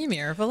Salvatore And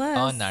Yamira Velez.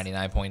 on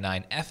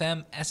 99.9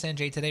 FM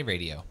SNJ Today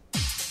Radio.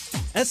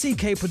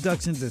 SEK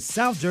Productions is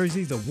South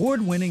Jersey's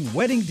award-winning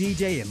wedding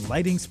DJ and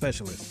lighting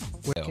specialist.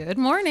 Good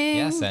morning.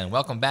 Yes, and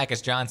welcome back. It's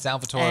John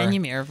Salvatore. And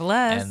Yamira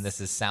Velez. And this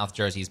is South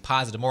Jersey's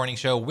Positive Morning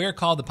Show. We're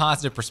called The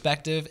Positive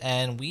Perspective,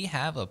 and we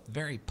have a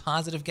very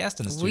positive guest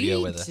in the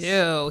studio with us. We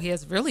do. He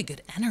has really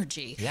good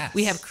energy. Yes.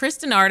 We have Chris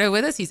DiNardo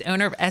with us. He's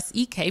owner of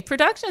SEK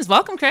Productions.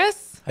 Welcome,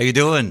 Chris. How you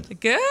doing?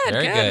 Good,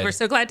 Very good. We're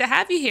so glad to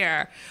have you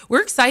here.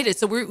 We're excited.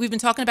 So we've been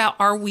talking about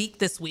our week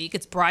this week.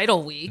 It's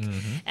Bridal Week.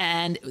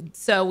 And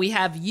so we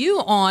have you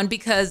on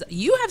because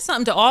you have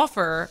something to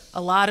offer a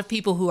lot of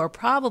people who are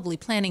probably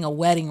planning a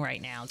wedding right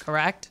now,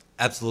 correct?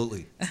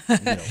 Absolutely.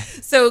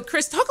 So,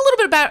 Chris, talk a little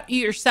bit about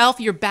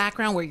yourself, your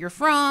background, where you're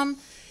from,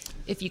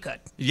 if you could.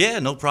 Yeah,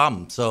 no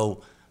problem.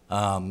 So,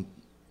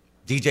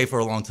 DJ for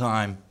a long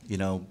time,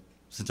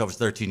 since I was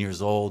 13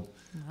 years old.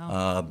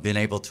 Been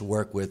able to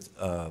work with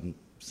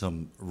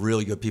some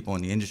really good people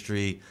in the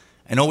industry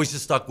and always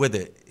just stuck with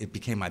it. It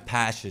became my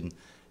passion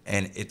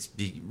and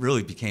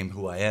really became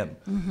who I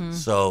am.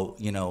 So,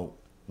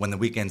 when the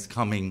weekend's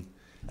coming,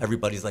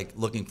 everybody's like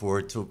looking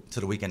forward to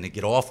the weekend to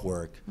get off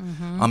work.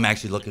 I'm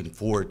actually looking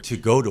forward to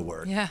go to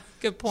work. Yeah,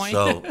 good point.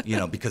 So,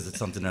 because it's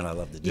something that I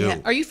love to do. Yeah.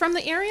 Are you from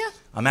the area?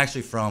 I'm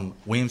actually from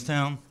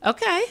Williamstown,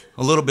 Okay.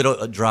 a little bit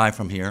of a drive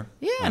from here.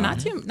 Yeah, not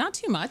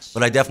too much.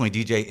 But I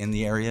definitely DJ in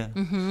the area,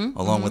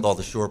 along with all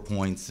the shore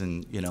points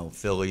and,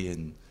 Philly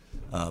and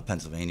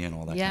Pennsylvania and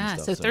all that Yeah, kind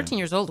of so stuff. 13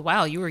 years old.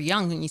 Wow, you were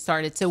young when you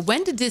started. So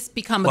when did this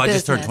become a Well, I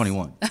business? just turned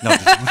 21. No,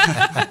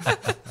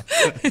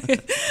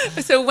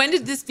 So when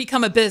did this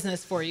become a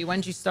business for you? When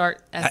did you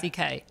start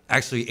SEK?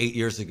 actually 8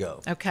 years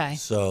ago. Okay.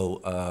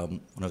 So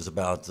when I was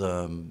about,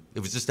 it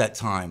was just that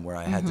time where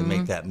I had to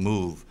make that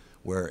move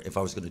where if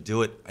I was going to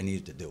do it, I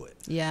needed to do it.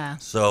 Yeah.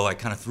 So I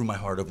kind of threw my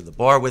heart over the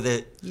bar with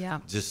it. Yeah.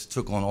 Just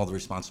took on all the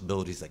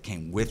responsibilities that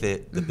came with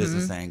it, the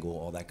business angle,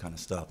 all that kind of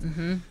stuff.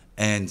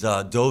 And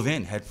dove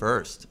in head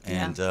first.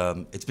 And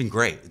it's been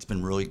great. It's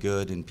been really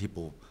good, and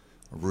people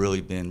have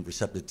really been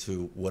receptive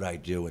to what I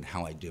do and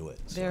how I do it.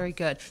 So. Very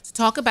good. So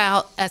talk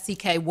about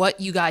SEK, what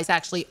you guys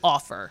actually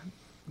offer.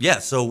 Yeah,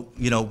 so,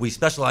 we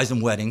specialize in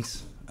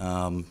weddings.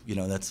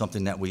 That's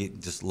something that we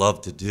just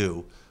love to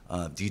do.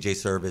 DJ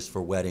service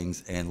for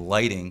weddings and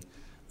lighting,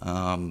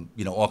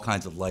 all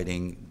kinds of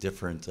lighting,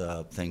 different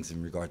things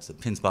in regards to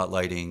pin spot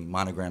lighting,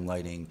 monogram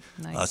lighting,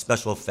 Nice.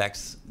 special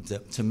effects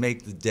to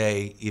make the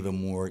day even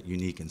more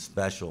unique and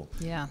special.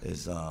 Yeah.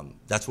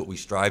 That's what we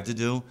strive to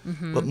do.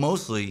 But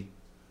mostly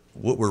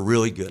what we're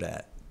really good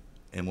at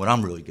and what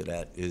I'm really good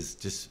at is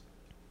just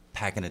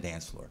packing a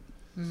dance floor.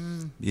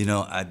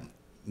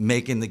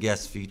 Making the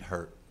guests' feet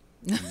hurt.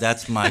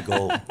 That's my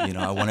goal.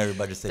 I want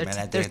everybody to say, man,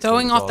 that They're dance floor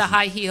throwing was off the awesome."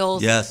 high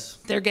heels. Yes.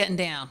 They're getting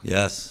down.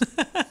 Yes.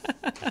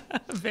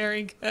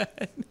 Very good.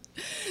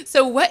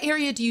 So what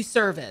area do you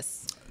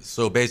service?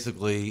 So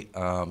basically,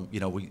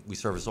 we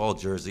service all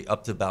Jersey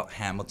up to about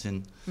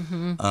Hamilton.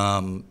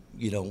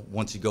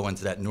 Once you go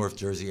into that North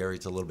Jersey area,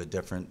 it's a little bit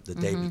different. The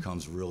day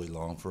becomes really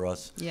long for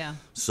us. Yeah.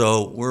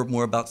 So we're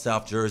more about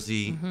South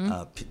Jersey,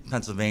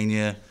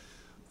 Pennsylvania,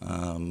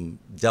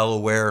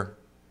 Delaware,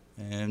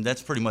 and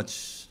that's pretty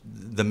much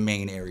the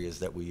main areas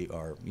that we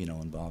are,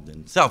 involved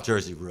in. South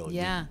Jersey, really.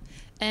 Yeah.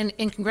 And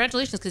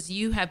congratulations, because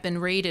you have been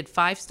rated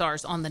 5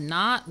 stars on the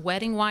Knot,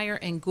 Wedding Wire,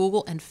 and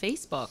Google and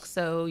Facebook.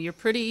 So you're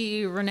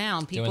pretty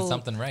renowned. Doing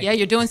something right. Yeah,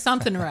 you're doing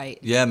something right.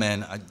 Yeah,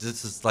 man.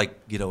 This is like,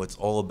 it's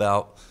all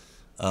about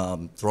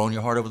throwing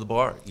your heart over the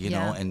bar,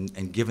 Yeah.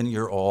 and giving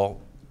your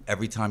all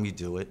every time you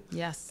do it.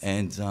 Yes.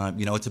 And,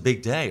 it's a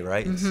big day,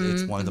 right?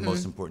 It's one of the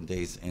most important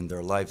days in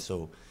their life.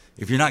 So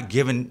if you're not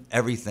giving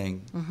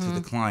everything to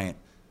the client,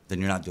 then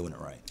you're not doing it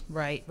right.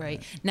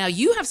 Right. Now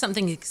you have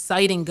something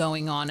exciting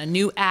going on, a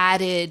new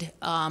added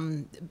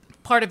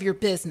part of your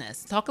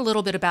business. Talk a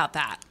little bit about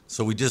that.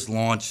 So we just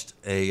launched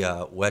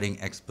a wedding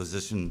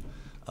exposition,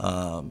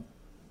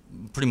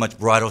 pretty much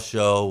bridal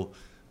show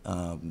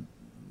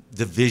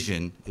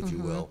division, if you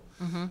will,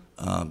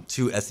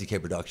 to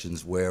SEK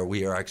Productions, where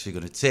we are actually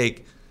going to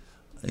take,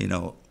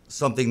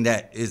 something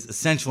that is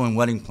essential in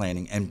wedding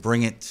planning and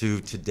bring it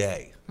to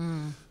today.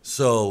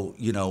 So,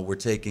 we're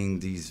taking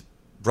these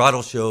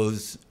bridal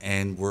shows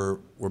and we're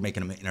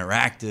making them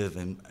interactive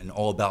and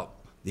all about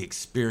the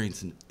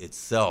experience in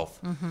itself,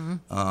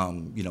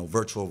 you know,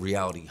 virtual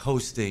reality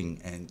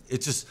hosting, and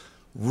it's just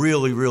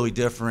really, really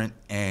different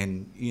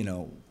and, you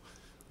know,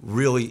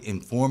 really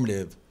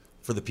informative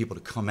for the people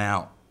to come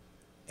out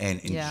and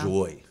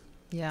enjoy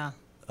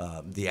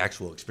the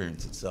actual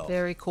experience itself.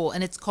 Very cool.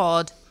 And it's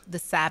called The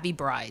Savvy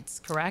Brides,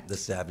 correct? The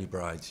Savvy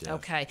Brides, yeah.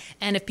 Okay.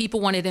 And if people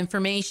wanted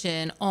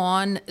information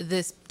on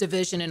this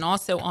division and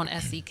also on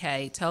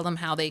SEK, tell them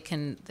how they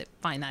can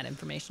find that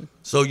information.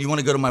 So you want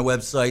to go to my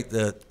website,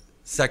 the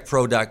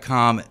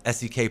secpro.com,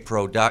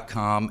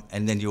 sekpro.com,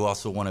 and then you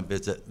also want to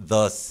visit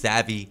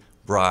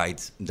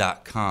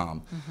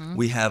thesavvybrides.com.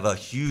 We have a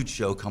huge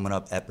show coming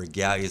up at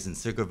Regalia's in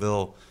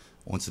Sigerville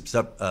on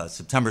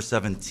September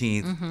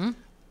 17th.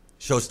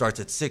 Show starts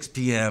at 6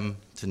 p.m.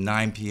 to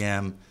 9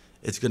 p.m.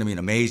 It's going to be an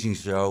amazing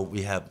show.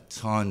 We have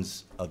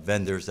tons of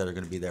vendors that are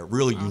going to be there,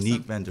 really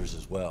unique vendors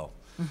as well,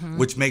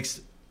 which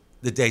makes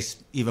the day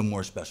even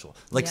more special,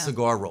 like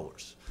cigar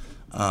rollers,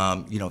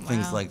 you know,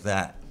 things like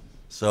that.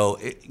 So,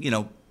 you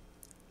know,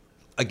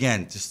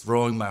 again, just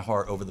throwing my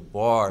heart over the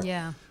bar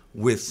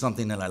with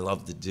something that I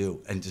love to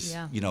do and just,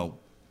 you know,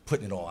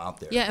 putting it all out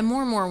there. Yeah, and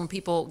more when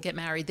people get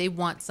married, they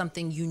want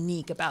something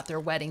unique about their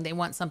wedding. They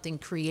want something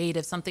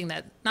creative, something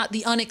that, not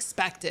the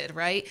unexpected,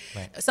 right?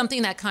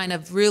 Something that kind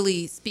of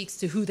really speaks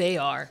to who they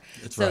are.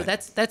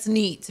 That's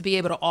neat to be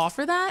able to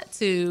offer that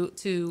to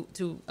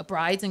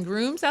brides and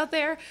grooms out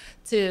there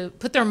to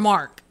put their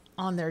mark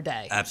on their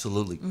day.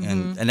 Absolutely.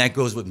 And that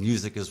goes with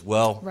music as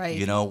well. Right.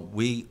 You know,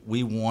 we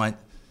want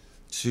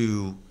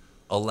to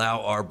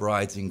allow our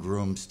brides and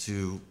grooms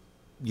to,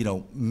 you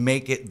know,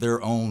 make it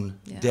their own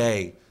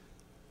day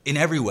in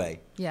every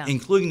way,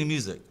 including the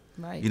music.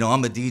 Right. You know,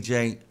 I'm a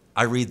DJ.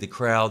 I read the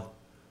crowd.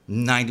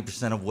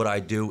 90% of what I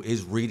do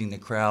is reading the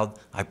crowd.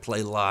 I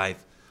play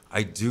live.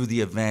 I do the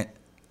event.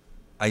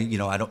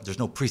 There's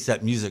no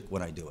preset music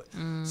when I do it.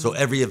 So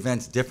every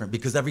event's different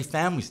because every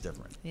family's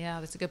different. Yeah,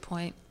 that's a good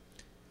point.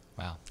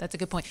 Wow. That's a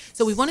good point.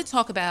 So we want to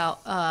talk about...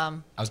 I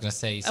was going to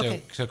say, so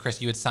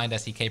Chris, you had signed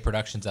SEK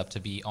Productions up to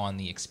be on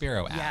the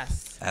Xpero app.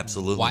 Yes.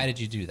 Absolutely. Why did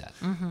you do that?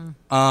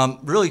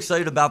 Really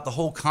excited about the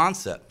whole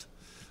concept,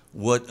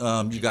 what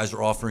you guys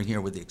are offering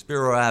here with the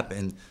Xpero app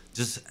and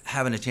just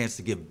having a chance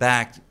to give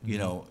back, you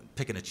know,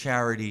 picking a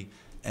charity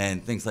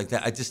and things like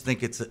that. I just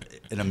think it's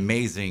an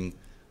amazing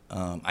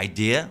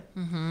idea.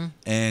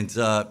 And,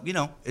 you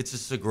know, it's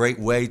just a great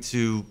way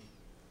to,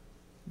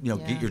 you know,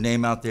 get your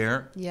name out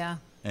there. Yeah.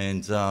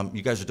 And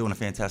you guys are doing a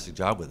fantastic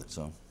job with it.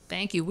 So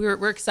thank you.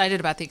 We're excited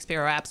about the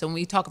Xpero app, so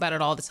we talk about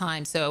it all the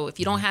time. So if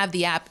you don't have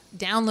the app,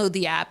 download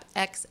the app,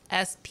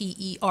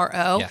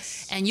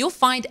 XSPERO, and you'll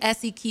find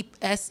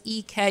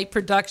SEK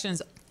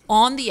Productions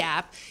on the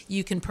app.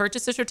 You can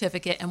purchase a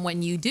certificate, and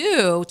when you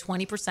do,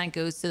 20%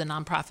 goes to the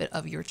nonprofit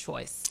of your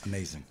choice.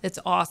 Amazing. It's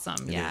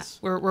awesome. It is. is.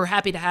 We're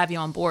happy to have you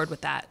on board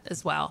with that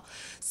as well.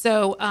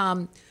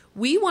 So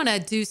we want to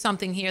do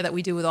something here that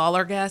we do with all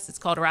our guests. It's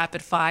called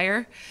Rapid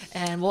Fire,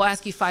 and we'll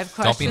ask you 5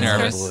 questions. Don't be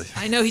nervous. Chris.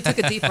 I know he took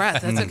a deep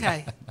breath. That's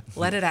okay.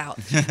 Let it out.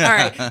 All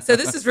right. So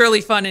this is really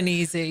fun and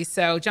easy.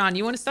 So, John,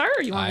 you want to start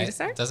or you want me to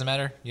start? Doesn't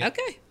matter.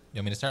 Okay. You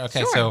want me to start?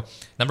 Okay. Sure. So,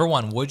 number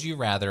 1, would you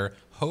rather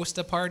host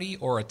a party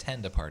or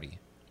attend a party?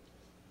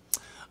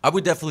 I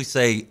would definitely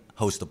say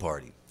host a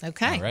party.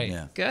 Okay. All right.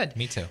 Yeah. Good.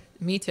 Me too.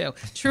 Me too.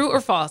 True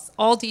or false?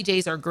 All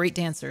DJs are great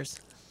dancers.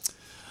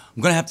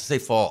 I'm going to have to say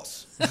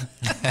false.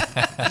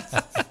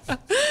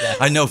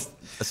 I know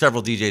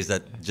several DJs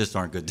that just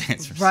aren't good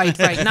dancers. Right.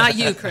 Not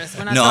you, Chris.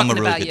 We're not No, I'm talking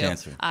a really about good you.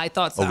 dancer. I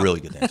thought so. A really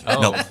good dancer.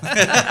 Oh. No.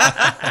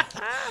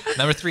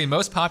 Number 3,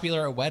 most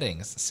popular at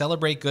weddings.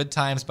 Celebrate good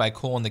times by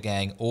Kool and the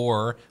Gang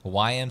or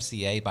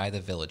YMCA by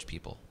the Village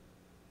People.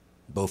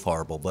 Both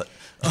horrible, but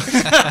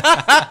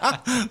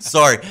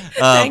sorry.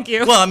 Thank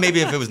you. Well, maybe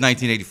if it was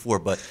 1984,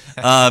 but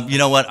you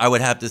know what? I would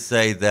have to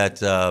say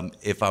that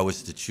if I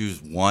was to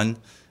choose one,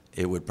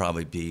 it would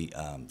probably be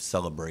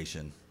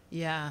Celebration.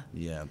 Yeah.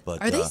 Yeah,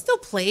 but Are they still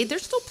played? They're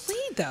still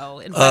played though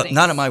in weddings.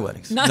 not at my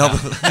weddings. No.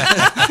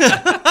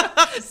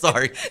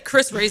 Sorry.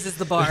 Chris raises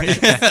the bar.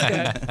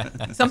 That's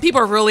good. Some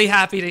people are really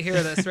happy to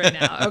hear this right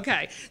now.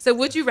 Okay. So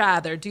would you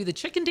rather do the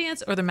chicken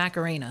dance or the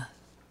Macarena?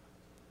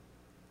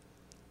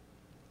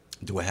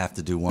 Do I have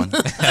to do one?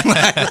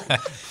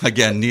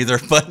 Again, neither.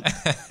 But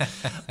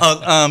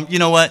you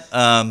know what?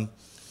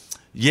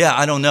 Yeah,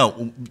 I don't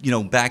know. You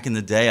know, back in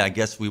the day, I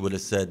guess we would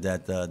have said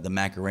that the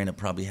Macarena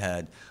probably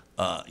had,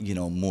 you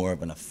know, more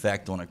of an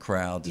effect on a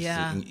crowd,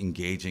 just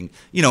engaging.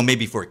 You know,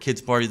 maybe for a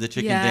kids' party, the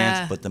chicken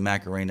dance, but the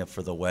Macarena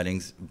for the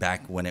weddings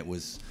back when it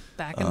was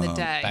back in the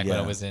day. Back when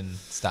it was in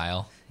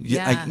style.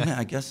 Yeah,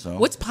 I guess so.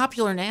 What's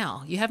popular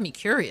now? You have me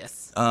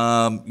curious.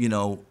 You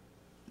know,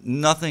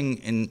 nothing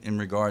in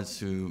regards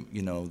to,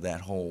 you know,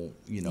 that whole,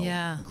 you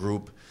know,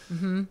 group.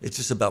 It's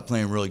just about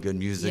playing really good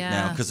music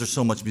now because there's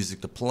so much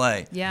music to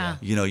play. Yeah.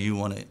 You know, you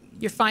want to.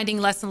 You're finding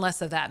less and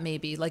less of that,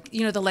 maybe, like,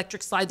 you know, the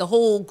electric slide, the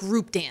whole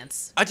group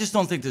dance. I just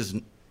don't think there's,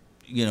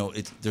 you know,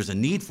 there's a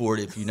need for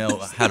it if you know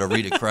how to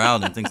read a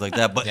crowd and things like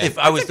that. But if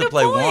I was to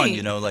play one,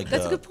 you know, like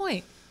that's a good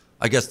point.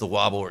 I guess the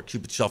wobble or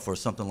Cupid shuffle or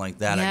something like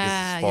that. I guess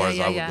as far as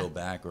I would go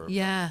back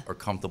or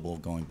comfortable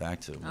going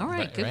back to. All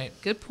right,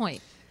 good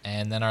point.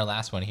 And then our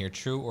last one here: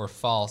 true or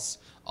false?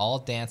 All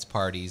dance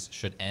parties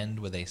should end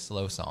with a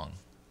slow song.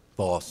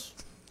 False.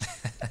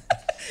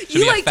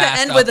 You like to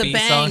end with a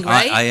bang,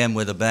 right? I am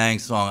with a bang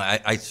song.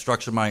 I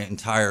structure my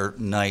entire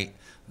night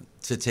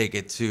to take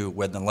it to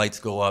when the lights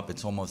go up.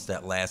 It's almost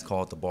that last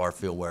call at the bar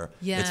feel where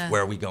it's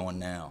where we going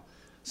now.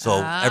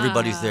 So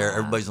everybody's there,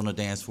 everybody's on the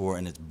dance floor,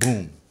 and it's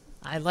boom.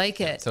 I like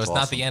it. So it's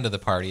not the end of the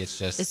party. It's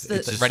just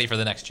ready for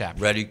the next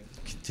chapter. Ready,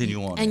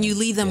 continue on. And you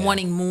leave them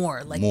wanting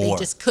more. Like they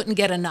just couldn't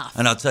get enough.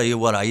 And I'll tell you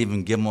what, I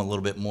even give them a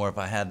little bit more if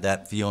I had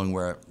that feeling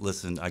where,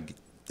 listen,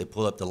 they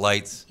pull up the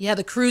lights. Yeah,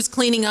 the crew's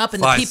cleaning up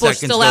and the people are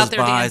still out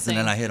there dancing. And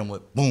then I hit them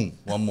with, boom,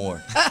 one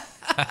more.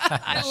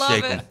 I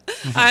love it.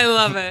 I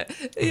love it.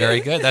 Very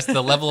good. That's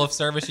the level of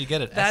service you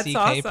get at SEK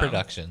awesome.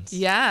 Productions.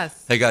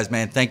 Yes. Hey, guys,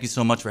 man, thank you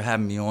so much for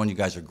having me on. You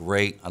guys are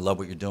great. I love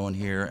what you're doing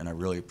here, and I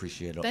really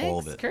appreciate all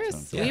of it.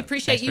 Chris. So, we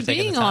appreciate you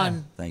being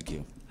on. Thank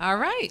you. All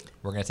right.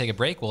 We're going to take a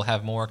break. We'll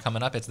have more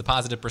coming up. It's The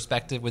Positive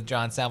Perspective with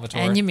John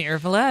Salvatore. And Yamira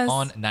Velez.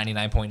 On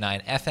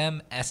 99.9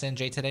 FM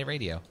SNJ Today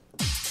Radio.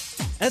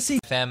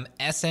 FM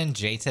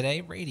SNJ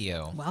Today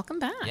Radio. Welcome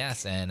back.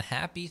 Yes, and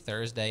happy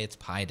Thursday. It's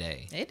Pi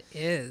Day. It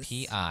is.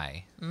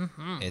 P-I.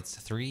 It's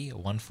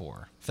 314.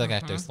 I feel like I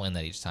have to explain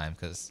that each time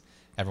because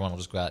everyone will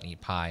just go out and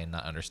eat pie and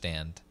not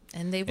understand.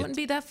 And they wouldn't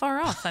be that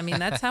far off. I mean,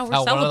 that's how we're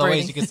one celebrating. of the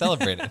ways you can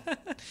celebrate it.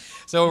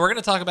 So we're going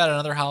to talk about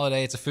another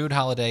holiday. It's a food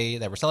holiday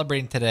that we're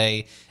celebrating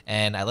today.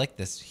 And I like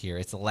this here.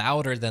 It's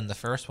louder than the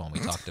first one we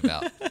talked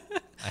about.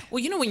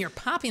 Well, you know, when you're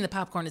popping the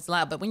popcorn, it's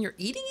loud. But when you're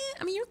eating it,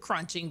 I mean, you're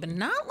crunching, but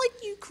not like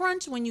you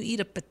crunch when you eat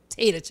a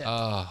potato chip.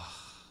 Oh,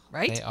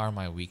 right? They are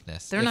my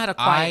weakness. They're not a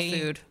quiet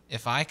food.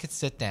 If I could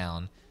sit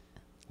down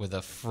with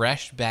a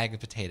fresh bag of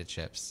potato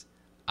chips,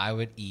 I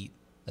would eat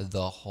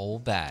the whole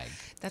bag.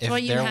 That's why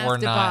you have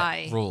to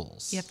buy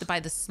rules. You have to buy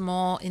the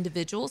small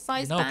individual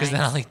size No, bags. because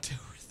then I'll eat 2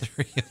 or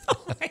 3 of them.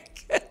 Oh my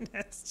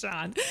goodness,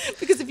 John.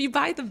 Because if you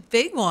buy the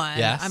big one,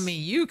 Yes. I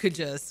mean, you could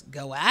just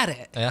go at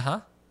it.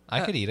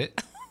 I could eat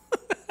it.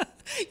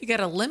 You got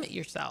to limit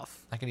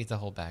yourself. I could eat the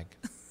whole bag.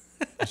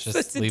 Let's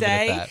just So leave it at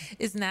today that.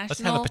 is National. Let's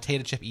have a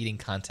potato chip eating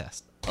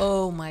contest.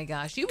 Oh my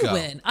gosh, you would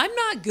win. I'm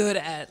not good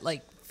at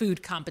like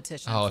food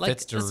competitions. Oh, if like,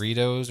 it's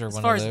Doritos or one of those.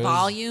 As far as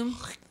volume.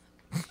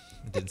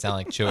 It didn't sound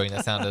like chewing.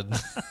 That sounded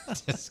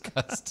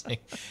disgusting.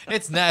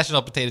 It's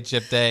National Potato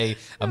Chip Day.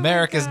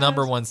 America's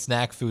 #1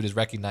 snack food is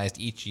recognized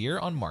each year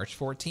on March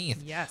 14th.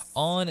 Yes.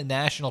 On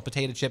National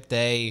Potato Chip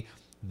Day,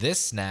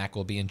 this snack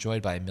will be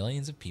enjoyed by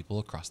millions of people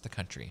across the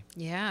country.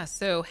 Yeah.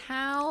 So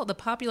how the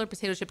popular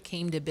potato chip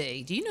came to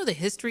be. Do you know the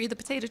history of the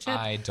potato chip?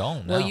 I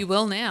don't know. Well, you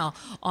will now.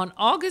 On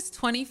August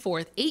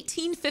 24th,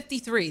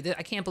 1853,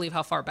 I can't believe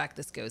how far back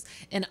this goes,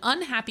 an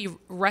unhappy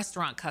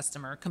restaurant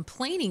customer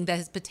complaining that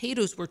his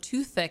potatoes were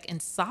too thick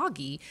and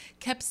soggy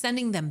kept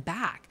sending them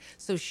back.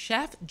 So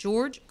Chef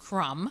George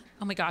Crumb,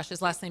 oh my gosh,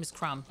 his last name is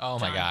Crumb. Oh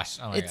my gosh.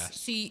 Oh my gosh. It's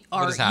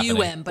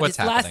C-R-U-M, but his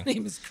last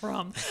name is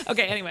Crumb.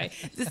 Okay, anyway,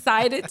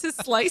 decided to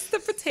slice the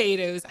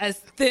potatoes as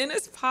thin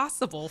as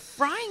possible,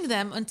 frying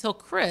them until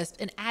crisp,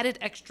 and added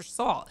extra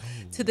salt.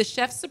 To the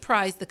chef's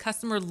surprise, the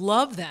customer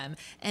loved them,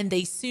 and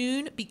they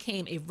soon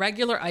became a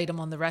regular item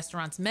on the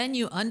restaurant's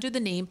menu under the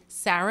name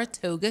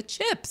Saratoga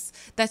Chips.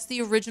 That's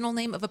the original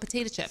name of a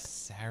potato chip.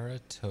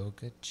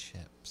 Saratoga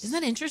Chips. Isn't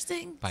that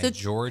interesting? By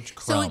George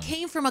Crumb. So it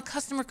came from a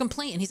customer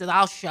complaint, and he said,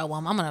 I'll show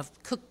them. I'm going to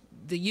cook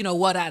the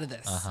you-know-what out of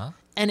this.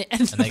 And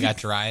they got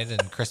dried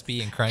and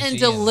crispy and crunchy. And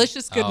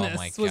delicious goodness oh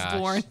my was gosh.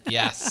 born.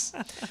 Yes.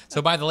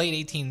 So by the late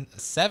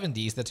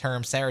 1870s, the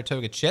term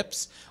Saratoga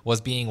chips was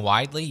being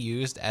widely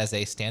used as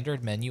a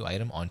standard menu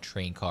item on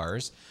train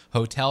cars,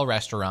 hotel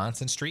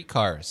restaurants, and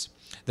streetcars.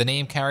 The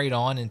name carried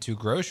on into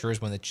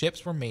grocers when the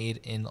chips were made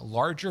in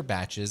larger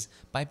batches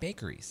by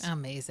bakeries.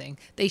 Amazing.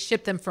 They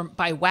shipped them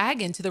by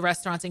wagon to the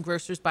restaurants and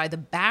grocers by the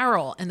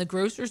barrel, and the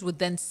grocers would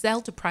then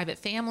sell to private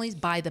families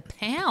by the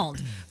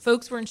pound.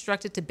 Folks were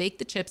instructed to bake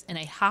the chips in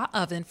a hot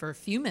oven for a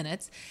few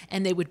minutes,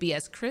 and they would be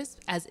as crisp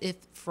as if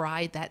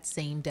fried that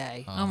same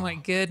day. Oh my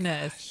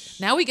goodness. Gosh.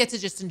 Now we get to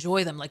just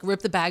enjoy them, like rip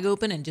the bag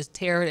open and just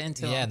tear it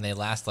into them. And they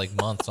last like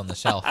months on the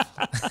shelf.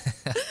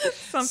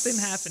 Something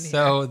happened here.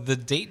 So the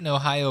Dayton,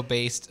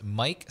 Ohio-based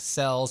Mike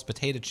Sells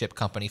Potato Chip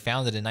Company,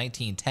 founded in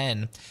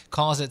 1910,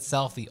 calls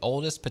itself the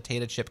oldest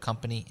potato chip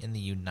company in the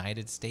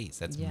United States.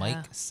 That's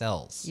Mike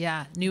Sells.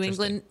 Yeah, New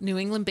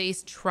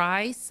England-based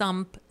Try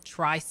Some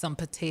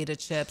potato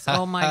chips.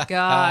 Oh my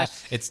gosh.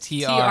 It's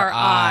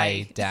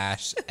TRI-SUM.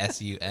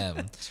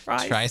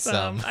 Try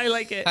some. I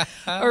like it.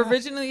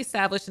 Originally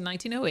established in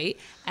 1908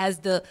 as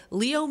the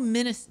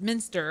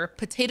Leominster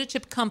Potato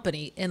Chip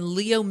Company in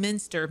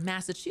Leominster,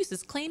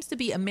 Massachusetts, claims to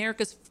be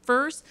America's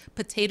first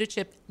potato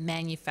chip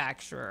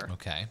manufacturer.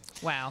 Okay.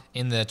 Wow.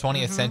 In the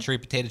 20th century,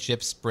 potato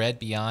chips spread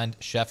beyond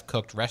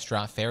chef-cooked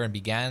restaurant fare and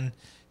began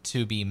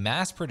to be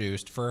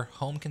mass-produced for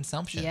home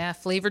consumption. Yeah,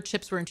 flavored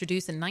chips were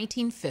introduced in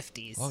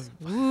 1950s.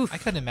 Well, I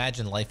couldn't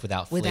imagine life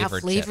without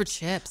flavored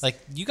chips. Like,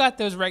 you got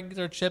those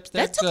regular chips,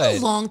 they're That took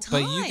good, a long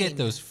but you get time.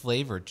 those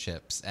flavored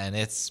chips, and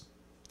it's...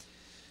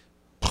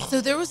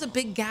 So there was a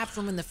big gap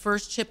from when the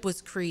first chip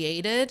was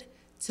created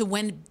to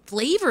when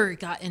flavor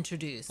got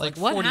introduced. Like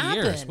what 40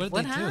 happened? years. What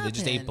did they do? They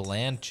just ate happened?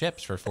 bland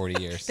chips for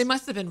 40 years. They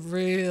must have been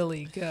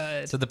really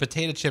good. So the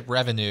potato chip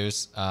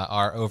revenues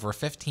are over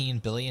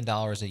 $15 billion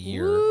a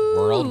year Ooh-wee.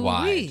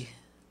 worldwide.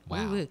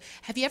 Wow. Ooh-wee.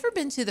 Have you ever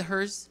been to the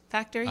Hers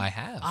factory? I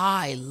have.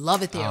 I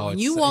love it there. Oh, When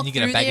it's- you walk and you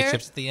get a through bag of there,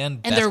 chips at the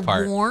end, and best they're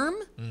part. warm.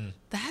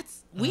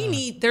 We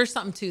need. There's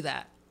something to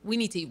that. We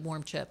need to eat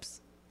warm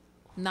chips,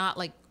 not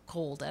like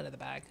cold out of the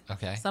bag.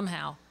 Okay.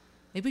 Somehow,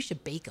 maybe we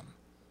should bake them.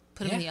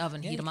 Put them in the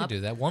oven, heat you them could up.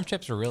 do that. Warm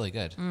chips are really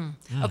good.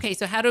 Okay,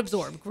 so how to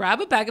absorb?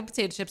 Grab a bag of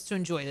potato chips to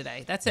enjoy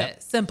today. That's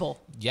it. Simple.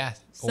 Yeah.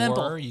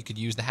 Simple. Or you could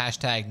use the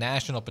hashtag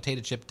National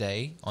Potato Chip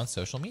Day on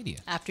social media.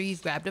 After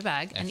you've grabbed a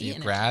bag and After you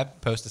eaten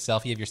post a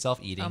selfie of yourself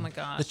eating Oh my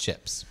gosh. the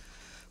chips. it.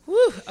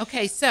 Woo.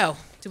 Okay, so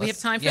do we have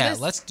time for yeah, this?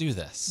 let's do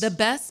this. The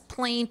best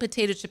plain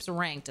potato chips are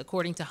ranked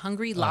according to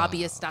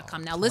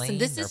hungrylobbyist.com. Now listen,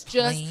 this plain is or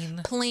just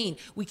plain? plain.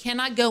 We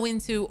cannot go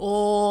into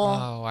all.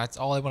 Oh, that's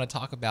all I want to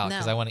talk about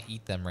because No. I want to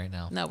eat them right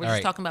now. No, we're All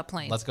just talking about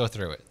plain. Let's go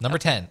through it. Number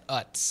 10,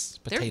 Utz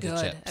They're potato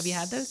good. chips. Have you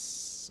had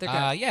those? They're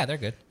good. Yeah, they're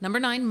good. Number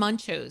 9,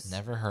 Munchos.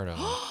 Never heard of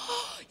them.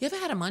 You ever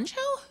had a Muncho?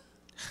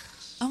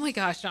 Oh my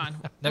gosh, John.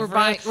 Never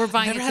we're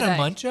buying never it had today. a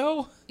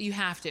Muncho? You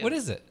have to. What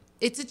is it?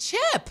 It's a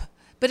chip,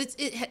 but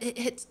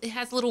it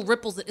has little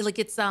ripples. Like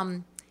it's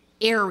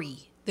airy.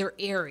 They're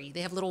airy.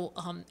 They have little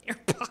air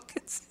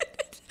pockets.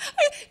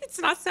 It's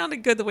not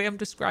sounding good the way I'm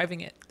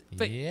describing it,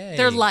 but Yay.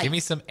 they're light. Give me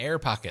some air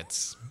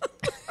pockets.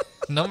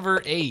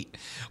 Number 8,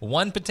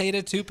 1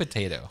 potato, 2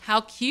 potato. How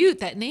cute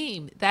that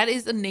name. That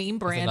is a name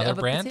brand another of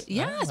a brand? potato.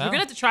 Yes, Oh, you're wow. gonna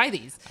have to try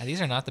these. These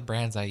are not the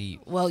brands I eat.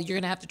 Well, you're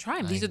gonna have to try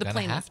them. These I'm are the gonna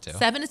plain have ones. to.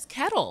 7 is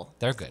Kettle.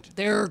 They're good.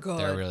 They're good.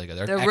 They're really good.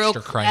 They're real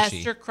extra crunchy.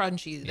 Extra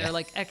crunchy. Yeah. They're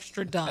like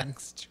extra done.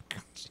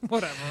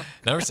 Whatever.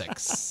 Number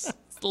 6,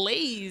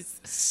 Lay's.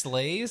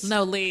 Slays.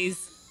 No,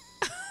 Lay's.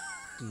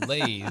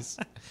 Lay's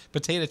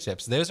potato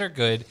chips. Those are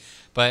good,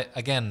 but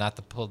again, not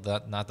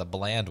the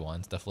bland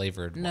ones, the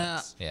flavored No.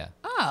 ones. Yeah.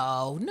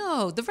 Oh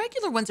no, the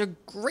regular ones are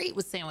great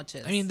with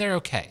sandwiches. I mean, they're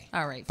okay.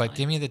 All right, But fine.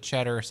 give me the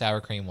cheddar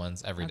sour cream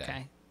ones every day.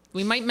 okay.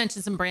 We might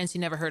mention some brands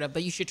you never heard of,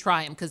 but you should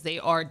try them because they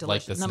are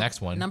delicious. this next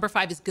one. Number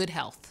 5 is Good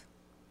Health.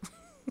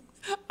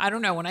 I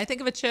don't know. When I think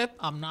of a chip,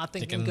 I'm not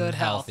thinking Thinking Good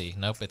Health. healthy.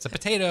 Nope, it's a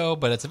potato,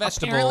 but it's a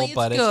vegetable, Apparently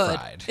but good.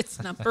 it's fried.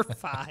 It's number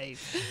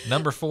 5.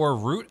 Number 4,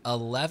 Route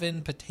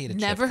 11 potato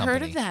chip Never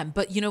heard company. of them,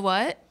 but you know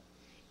what?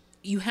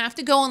 You have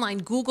to go online,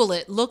 Google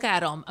it, look at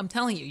them. I'm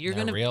telling you, you're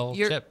They're gonna real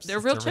you're, chips. They're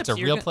real it's chips. It's a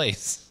You're real gonna-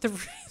 place.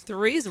 The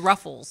Lay's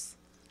Ruffles.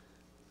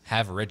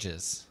 Have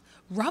ridges.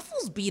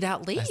 Ruffles beat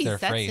out Lay's. their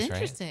That's phrase, right?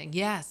 interesting.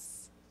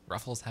 Yes.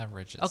 Ruffles have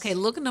ridges. Okay,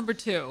 look at number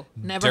 2.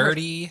 Never heard-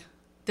 Dirty.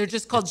 They're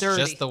just called It's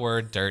dirty. just the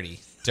word dirty.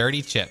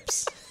 Dirty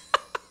chips.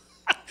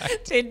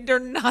 They're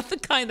not the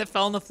kind that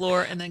fell on the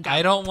floor and then got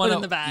I don't put want in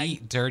the to bag.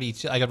 eat dirty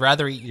chips. I'd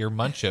rather eat your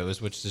Munchos,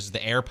 which is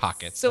the air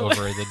pockets, So-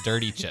 over the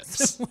dirty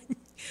chips.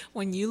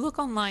 When you look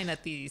online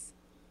at these,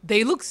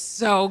 they look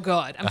so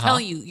good. I'm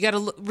telling you, you got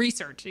to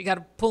research. You got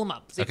to pull them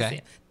up so you can Okay. see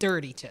it.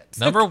 Dirty chips.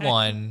 Number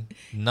Okay.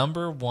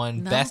 number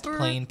one best Number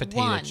plain potato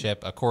 1.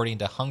 chip, according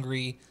to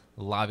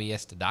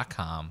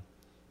hungrylobbyist.com,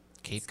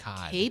 Cape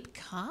Cod. Cape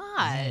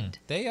Cod.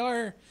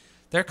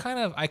 They're kind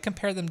of, I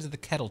compare them to the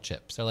kettle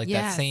chips. They're like that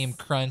Yes. same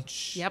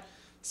crunch, Yep.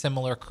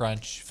 similar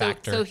crunch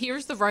factor. So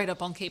here's the write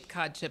up on Cape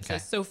Cod chips. Okay.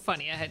 It's so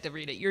funny. I had to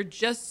read it. You're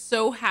just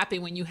so happy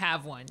when you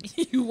have one.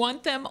 You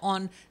want them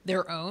on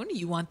their own.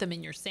 You want them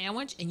in your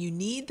sandwich, and you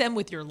need them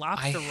with your I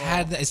lobster roll.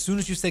 had, as soon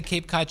as you said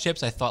Cape Cod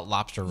chips, I thought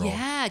lobster roll.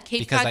 Yeah, Cape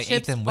because Cod I ate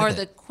chips them with are it.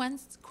 the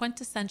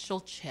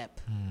quintessential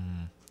chip.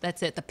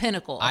 That's it. The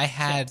pinnacle. of I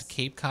had chips.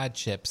 Cape Cod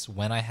chips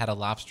when I had a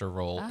lobster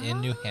roll in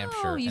New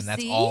Hampshire, you and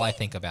that's see? all I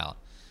think about.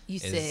 You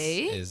is,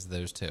 see? is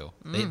those two.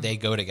 They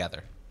go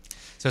together.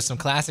 So some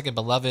classic and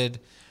beloved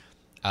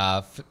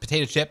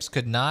potato chips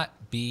could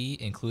not be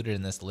included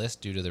in this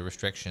list due to the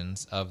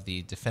restrictions of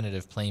the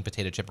definitive plain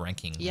potato chip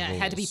ranking. Yeah, it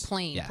had to be rules.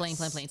 plain, Yes.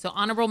 plain. So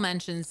honorable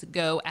mentions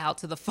go out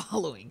to the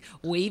following: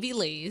 Wavy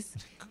Lay's,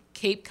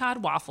 Cape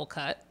Cod waffle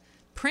cut,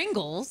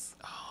 Pringles,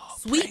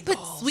 sweet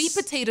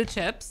potato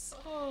chips,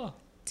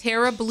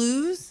 Terra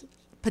Blues,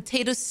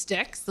 potato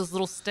sticks, those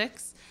little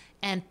sticks,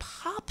 and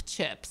pop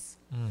chips.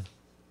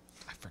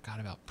 I forgot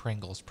about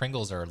Pringles.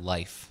 Pringles are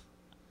life.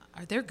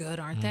 Are they good,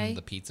 aren't they?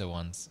 The pizza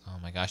ones. Oh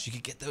my gosh, you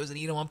could get those and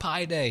eat them on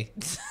Pie Day.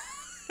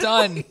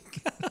 Done.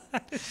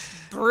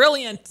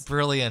 Brilliant.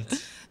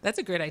 Brilliant. That's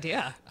a great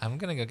idea. I'm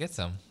gonna go get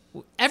some.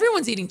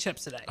 Everyone's eating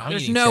chips today. I'm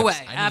There's eating no chips.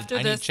 way. I need, After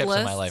I this need chips list,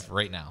 in my life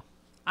right now.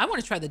 I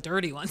want to try the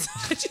dirty ones.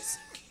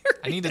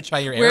 I need to try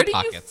your Where air do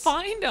pockets. you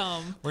find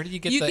them? Where do you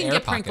get you the can air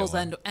get pocket Pringles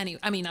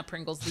one? not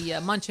Pringles, the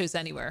Munchos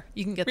anywhere.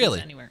 You can get Really?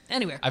 those anywhere.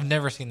 Anywhere. I've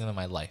never seen them in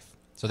my life,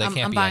 so they can't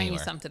I'm be buying anywhere.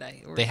 you some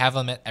today. They have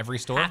them at every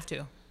store. Have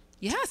to.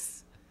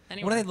 Yes.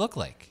 Anywhere. What do they look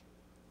like?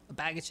 A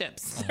bag of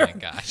chips. Oh my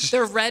gosh.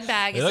 They're red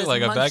bag. They look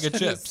like a bag of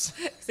chips.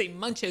 Say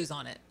Munchos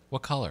on it.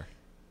 What color?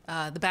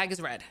 The bag is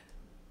red.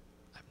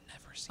 I've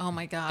never seen. Oh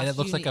my gosh. And it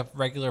looks like a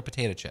regular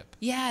potato chip.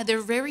 Yeah,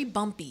 they're very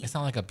bumpy. It's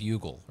not like a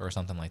bugle or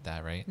something like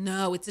that, right?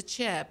 No, it's a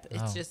chip.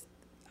 It's Oh. just,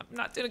 I'm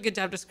not doing a good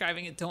job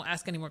describing it. Don't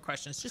ask any more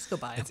questions. Just go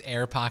buy them. It's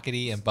air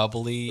pockety and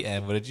bubbly.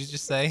 And what did you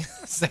just say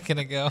a second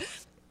ago?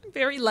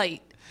 Very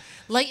light.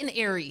 Light and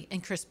airy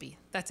and crispy.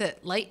 That's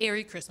it. Light,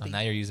 airy, crispy. Oh,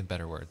 now you're using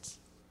better words.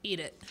 Eat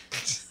it.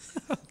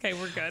 Okay,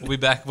 we're good. We'll be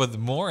back with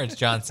more. It's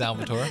John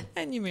Salvatore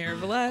And Yamira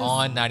Velez.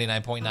 on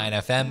 99.9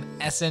 FM,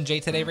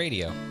 SNJ Today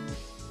Radio.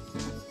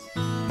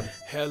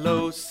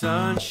 Hello,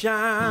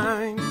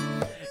 sunshine.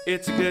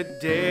 It's a good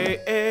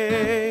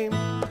day.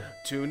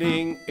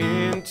 Tuning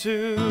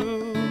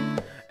into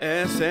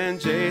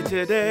SNJ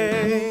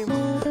Today.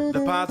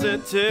 The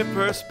positive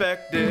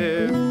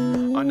perspective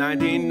on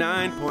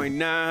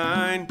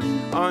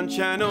 99.9 on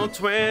channel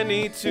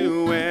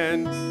 22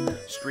 and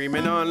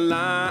streaming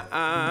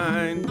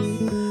online.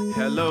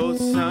 Hello,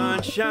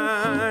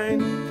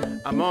 sunshine.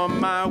 I'm on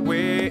my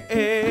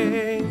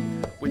way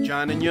with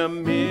John and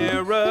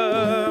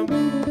Yamira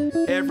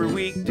every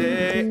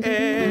weekday.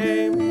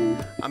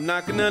 I'm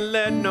not gonna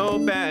let no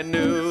bad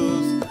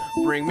news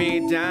bring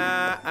me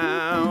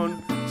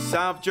down.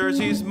 South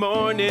Jersey's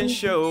morning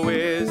show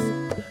is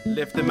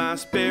lifting my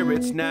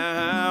spirits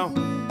now.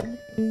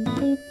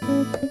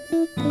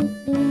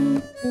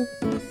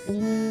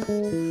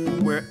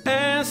 We're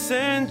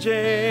SNJ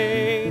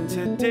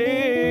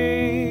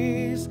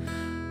Today's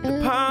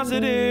the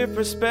positive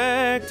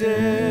perspective.